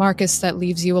 Marcus, that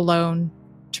leaves you alone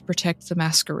to protect the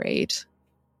masquerade.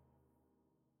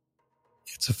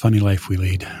 It's a funny life we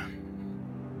lead.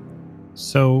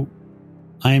 So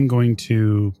I am going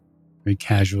to very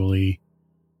casually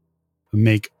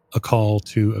make a call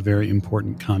to a very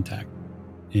important contact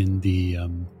in the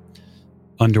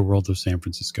underworld of San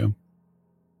Francisco.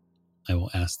 I will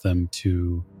ask them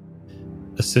to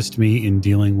assist me in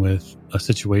dealing with a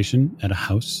situation at a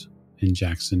house in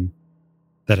Jackson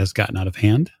that has gotten out of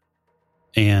hand.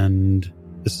 And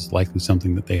this is likely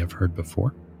something that they have heard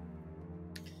before.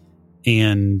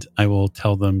 And I will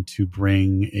tell them to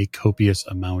bring a copious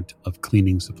amount of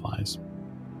cleaning supplies,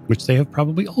 which they have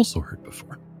probably also heard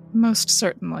before. Most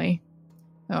certainly.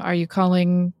 Are you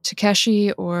calling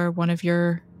Takeshi or one of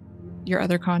your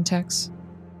other contacts?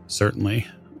 Certainly.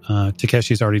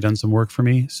 Takeshi's already done some work for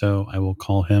me, so I will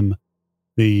call him.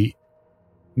 The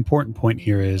important point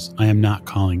here is I am not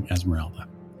calling Esmeralda.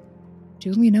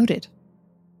 Duly noted.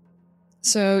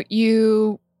 So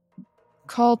you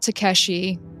call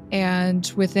Takeshi,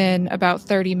 and within about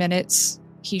 30 minutes,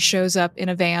 he shows up in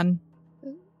a van,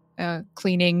 a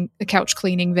couch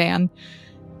cleaning van.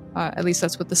 At least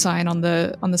that's what the sign on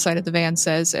the side of the van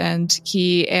says. And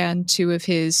he and two of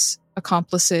his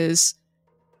accomplices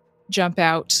jump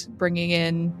out, bringing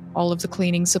in all of the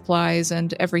cleaning supplies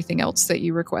and everything else that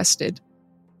you requested.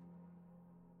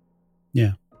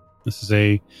 Yeah. This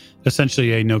is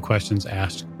essentially a no questions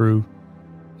asked crew.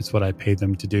 It's what I pay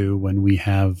them to do when we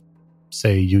have,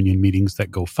 say, union meetings that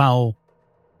go foul,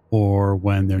 or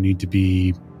when there need to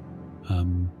be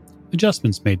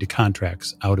adjustments made to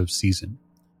contracts out of season.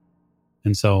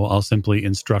 And so I'll simply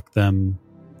instruct them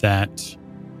that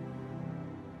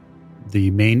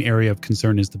the main area of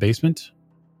concern is the basement.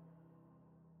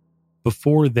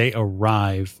 Before they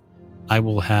arrive, I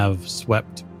will have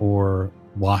swept or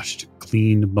washed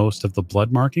clean most of the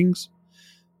blood markings,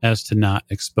 as to not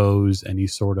expose any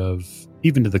sort of,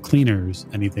 even to the cleaners,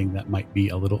 anything that might be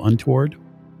a little untoward.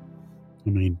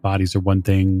 I mean, bodies are one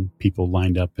thing, people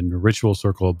lined up in a ritual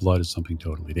circle of blood is something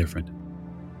totally different.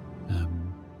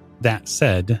 That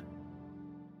said,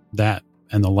 that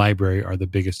and the library are the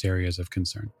biggest areas of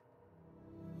concern.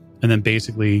 And then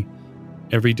basically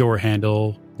every door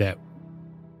handle that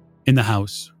in the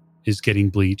house is getting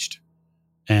bleached,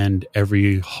 and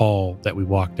every hall that we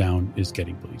walk down is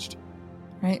getting bleached.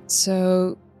 Right,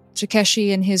 so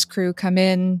Takeshi and his crew come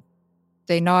in,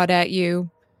 they nod at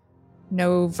you.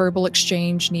 No verbal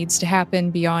exchange needs to happen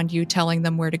beyond you telling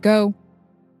them where to go.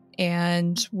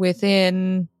 And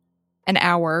within an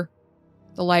hour,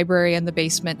 the library and the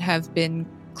basement have been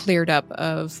cleared up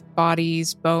of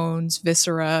bodies, bones,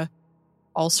 viscera,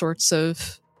 all sorts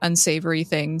of unsavory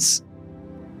things.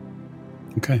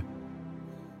 Okay.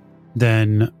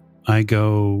 Then I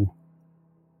go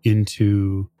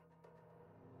into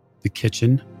the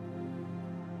kitchen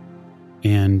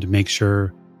and make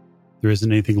sure there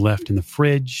isn't anything left in the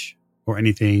fridge or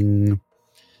anything,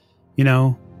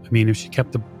 I mean, if she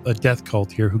kept a death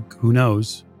cult here, who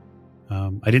knows?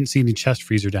 I didn't see any chest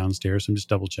freezer downstairs, so I'm just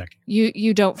double checking.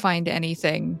 You don't find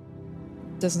anything.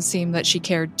 Doesn't seem that she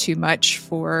cared too much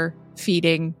for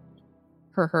feeding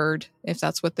her herd, if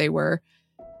that's what they were.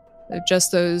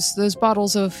 Just those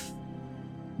bottles of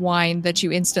wine that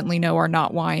you instantly know are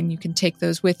not wine. You can take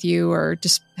those with you or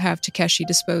just have Takeshi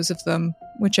dispose of them,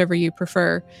 whichever you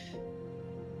prefer.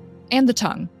 And the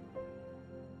tongue.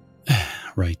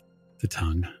 Right, the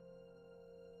tongue.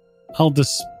 I'll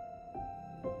dispose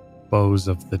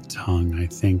of the tongue, I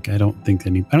think. I don't think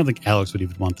Alex would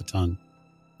even want the tongue.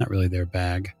 Not really their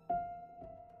bag.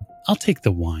 I'll take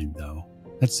the wine, though.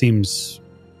 That seems...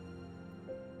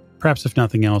 Perhaps if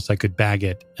nothing else, I could bag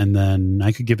it, and then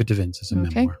I could give it to Vince as a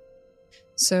memoir.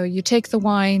 So you take the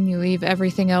wine, you leave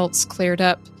everything else cleared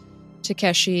up.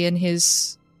 Takeshi and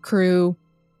his crew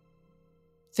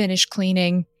finish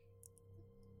cleaning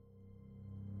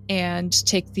and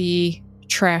take the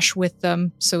trash with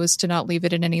them so as to not leave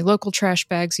it in any local trash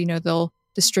bags. They'll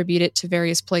distribute it to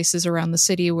various places around the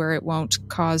city where it won't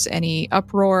cause any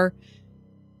uproar.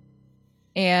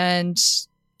 And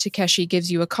Takeshi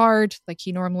gives you a card, like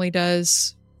he normally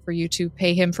does, for you to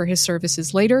pay him for his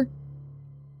services later.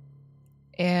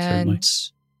 And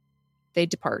certainly, they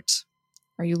depart.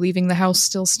 Are you leaving the house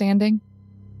still standing?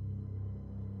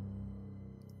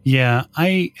 Yeah,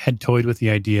 I had toyed with the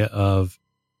idea of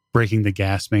breaking the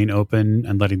gas main open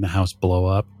and letting the house blow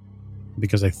up,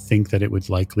 because I think that it would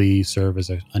likely serve as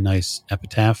a nice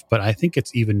epitaph. But I think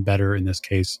it's even better in this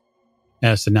case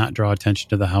as to not draw attention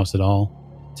to the house at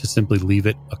all, to simply leave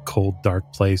it a cold,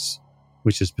 dark place,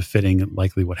 which is befitting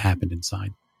likely what happened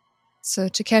inside. So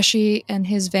Takeshi and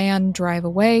his van drive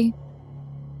away.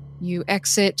 You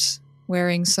exit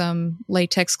wearing some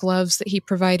latex gloves that he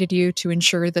provided you to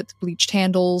ensure that the bleached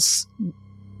handles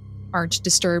aren't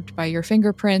disturbed by your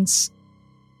fingerprints.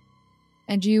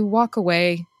 And you walk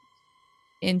away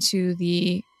into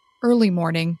the early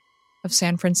morning of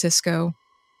San Francisco,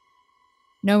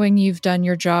 knowing you've done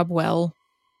your job well,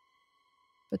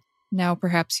 but now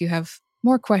perhaps you have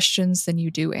more questions than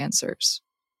you do answers.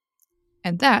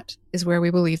 And that is where we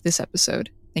will leave this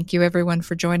episode. Thank you everyone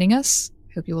for joining us.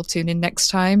 Hope you will tune in next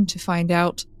time to find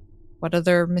out what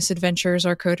other misadventures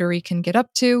our coterie can get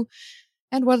up to,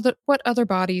 and what other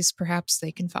bodies perhaps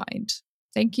they can find.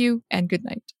 Thank you, and good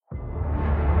night.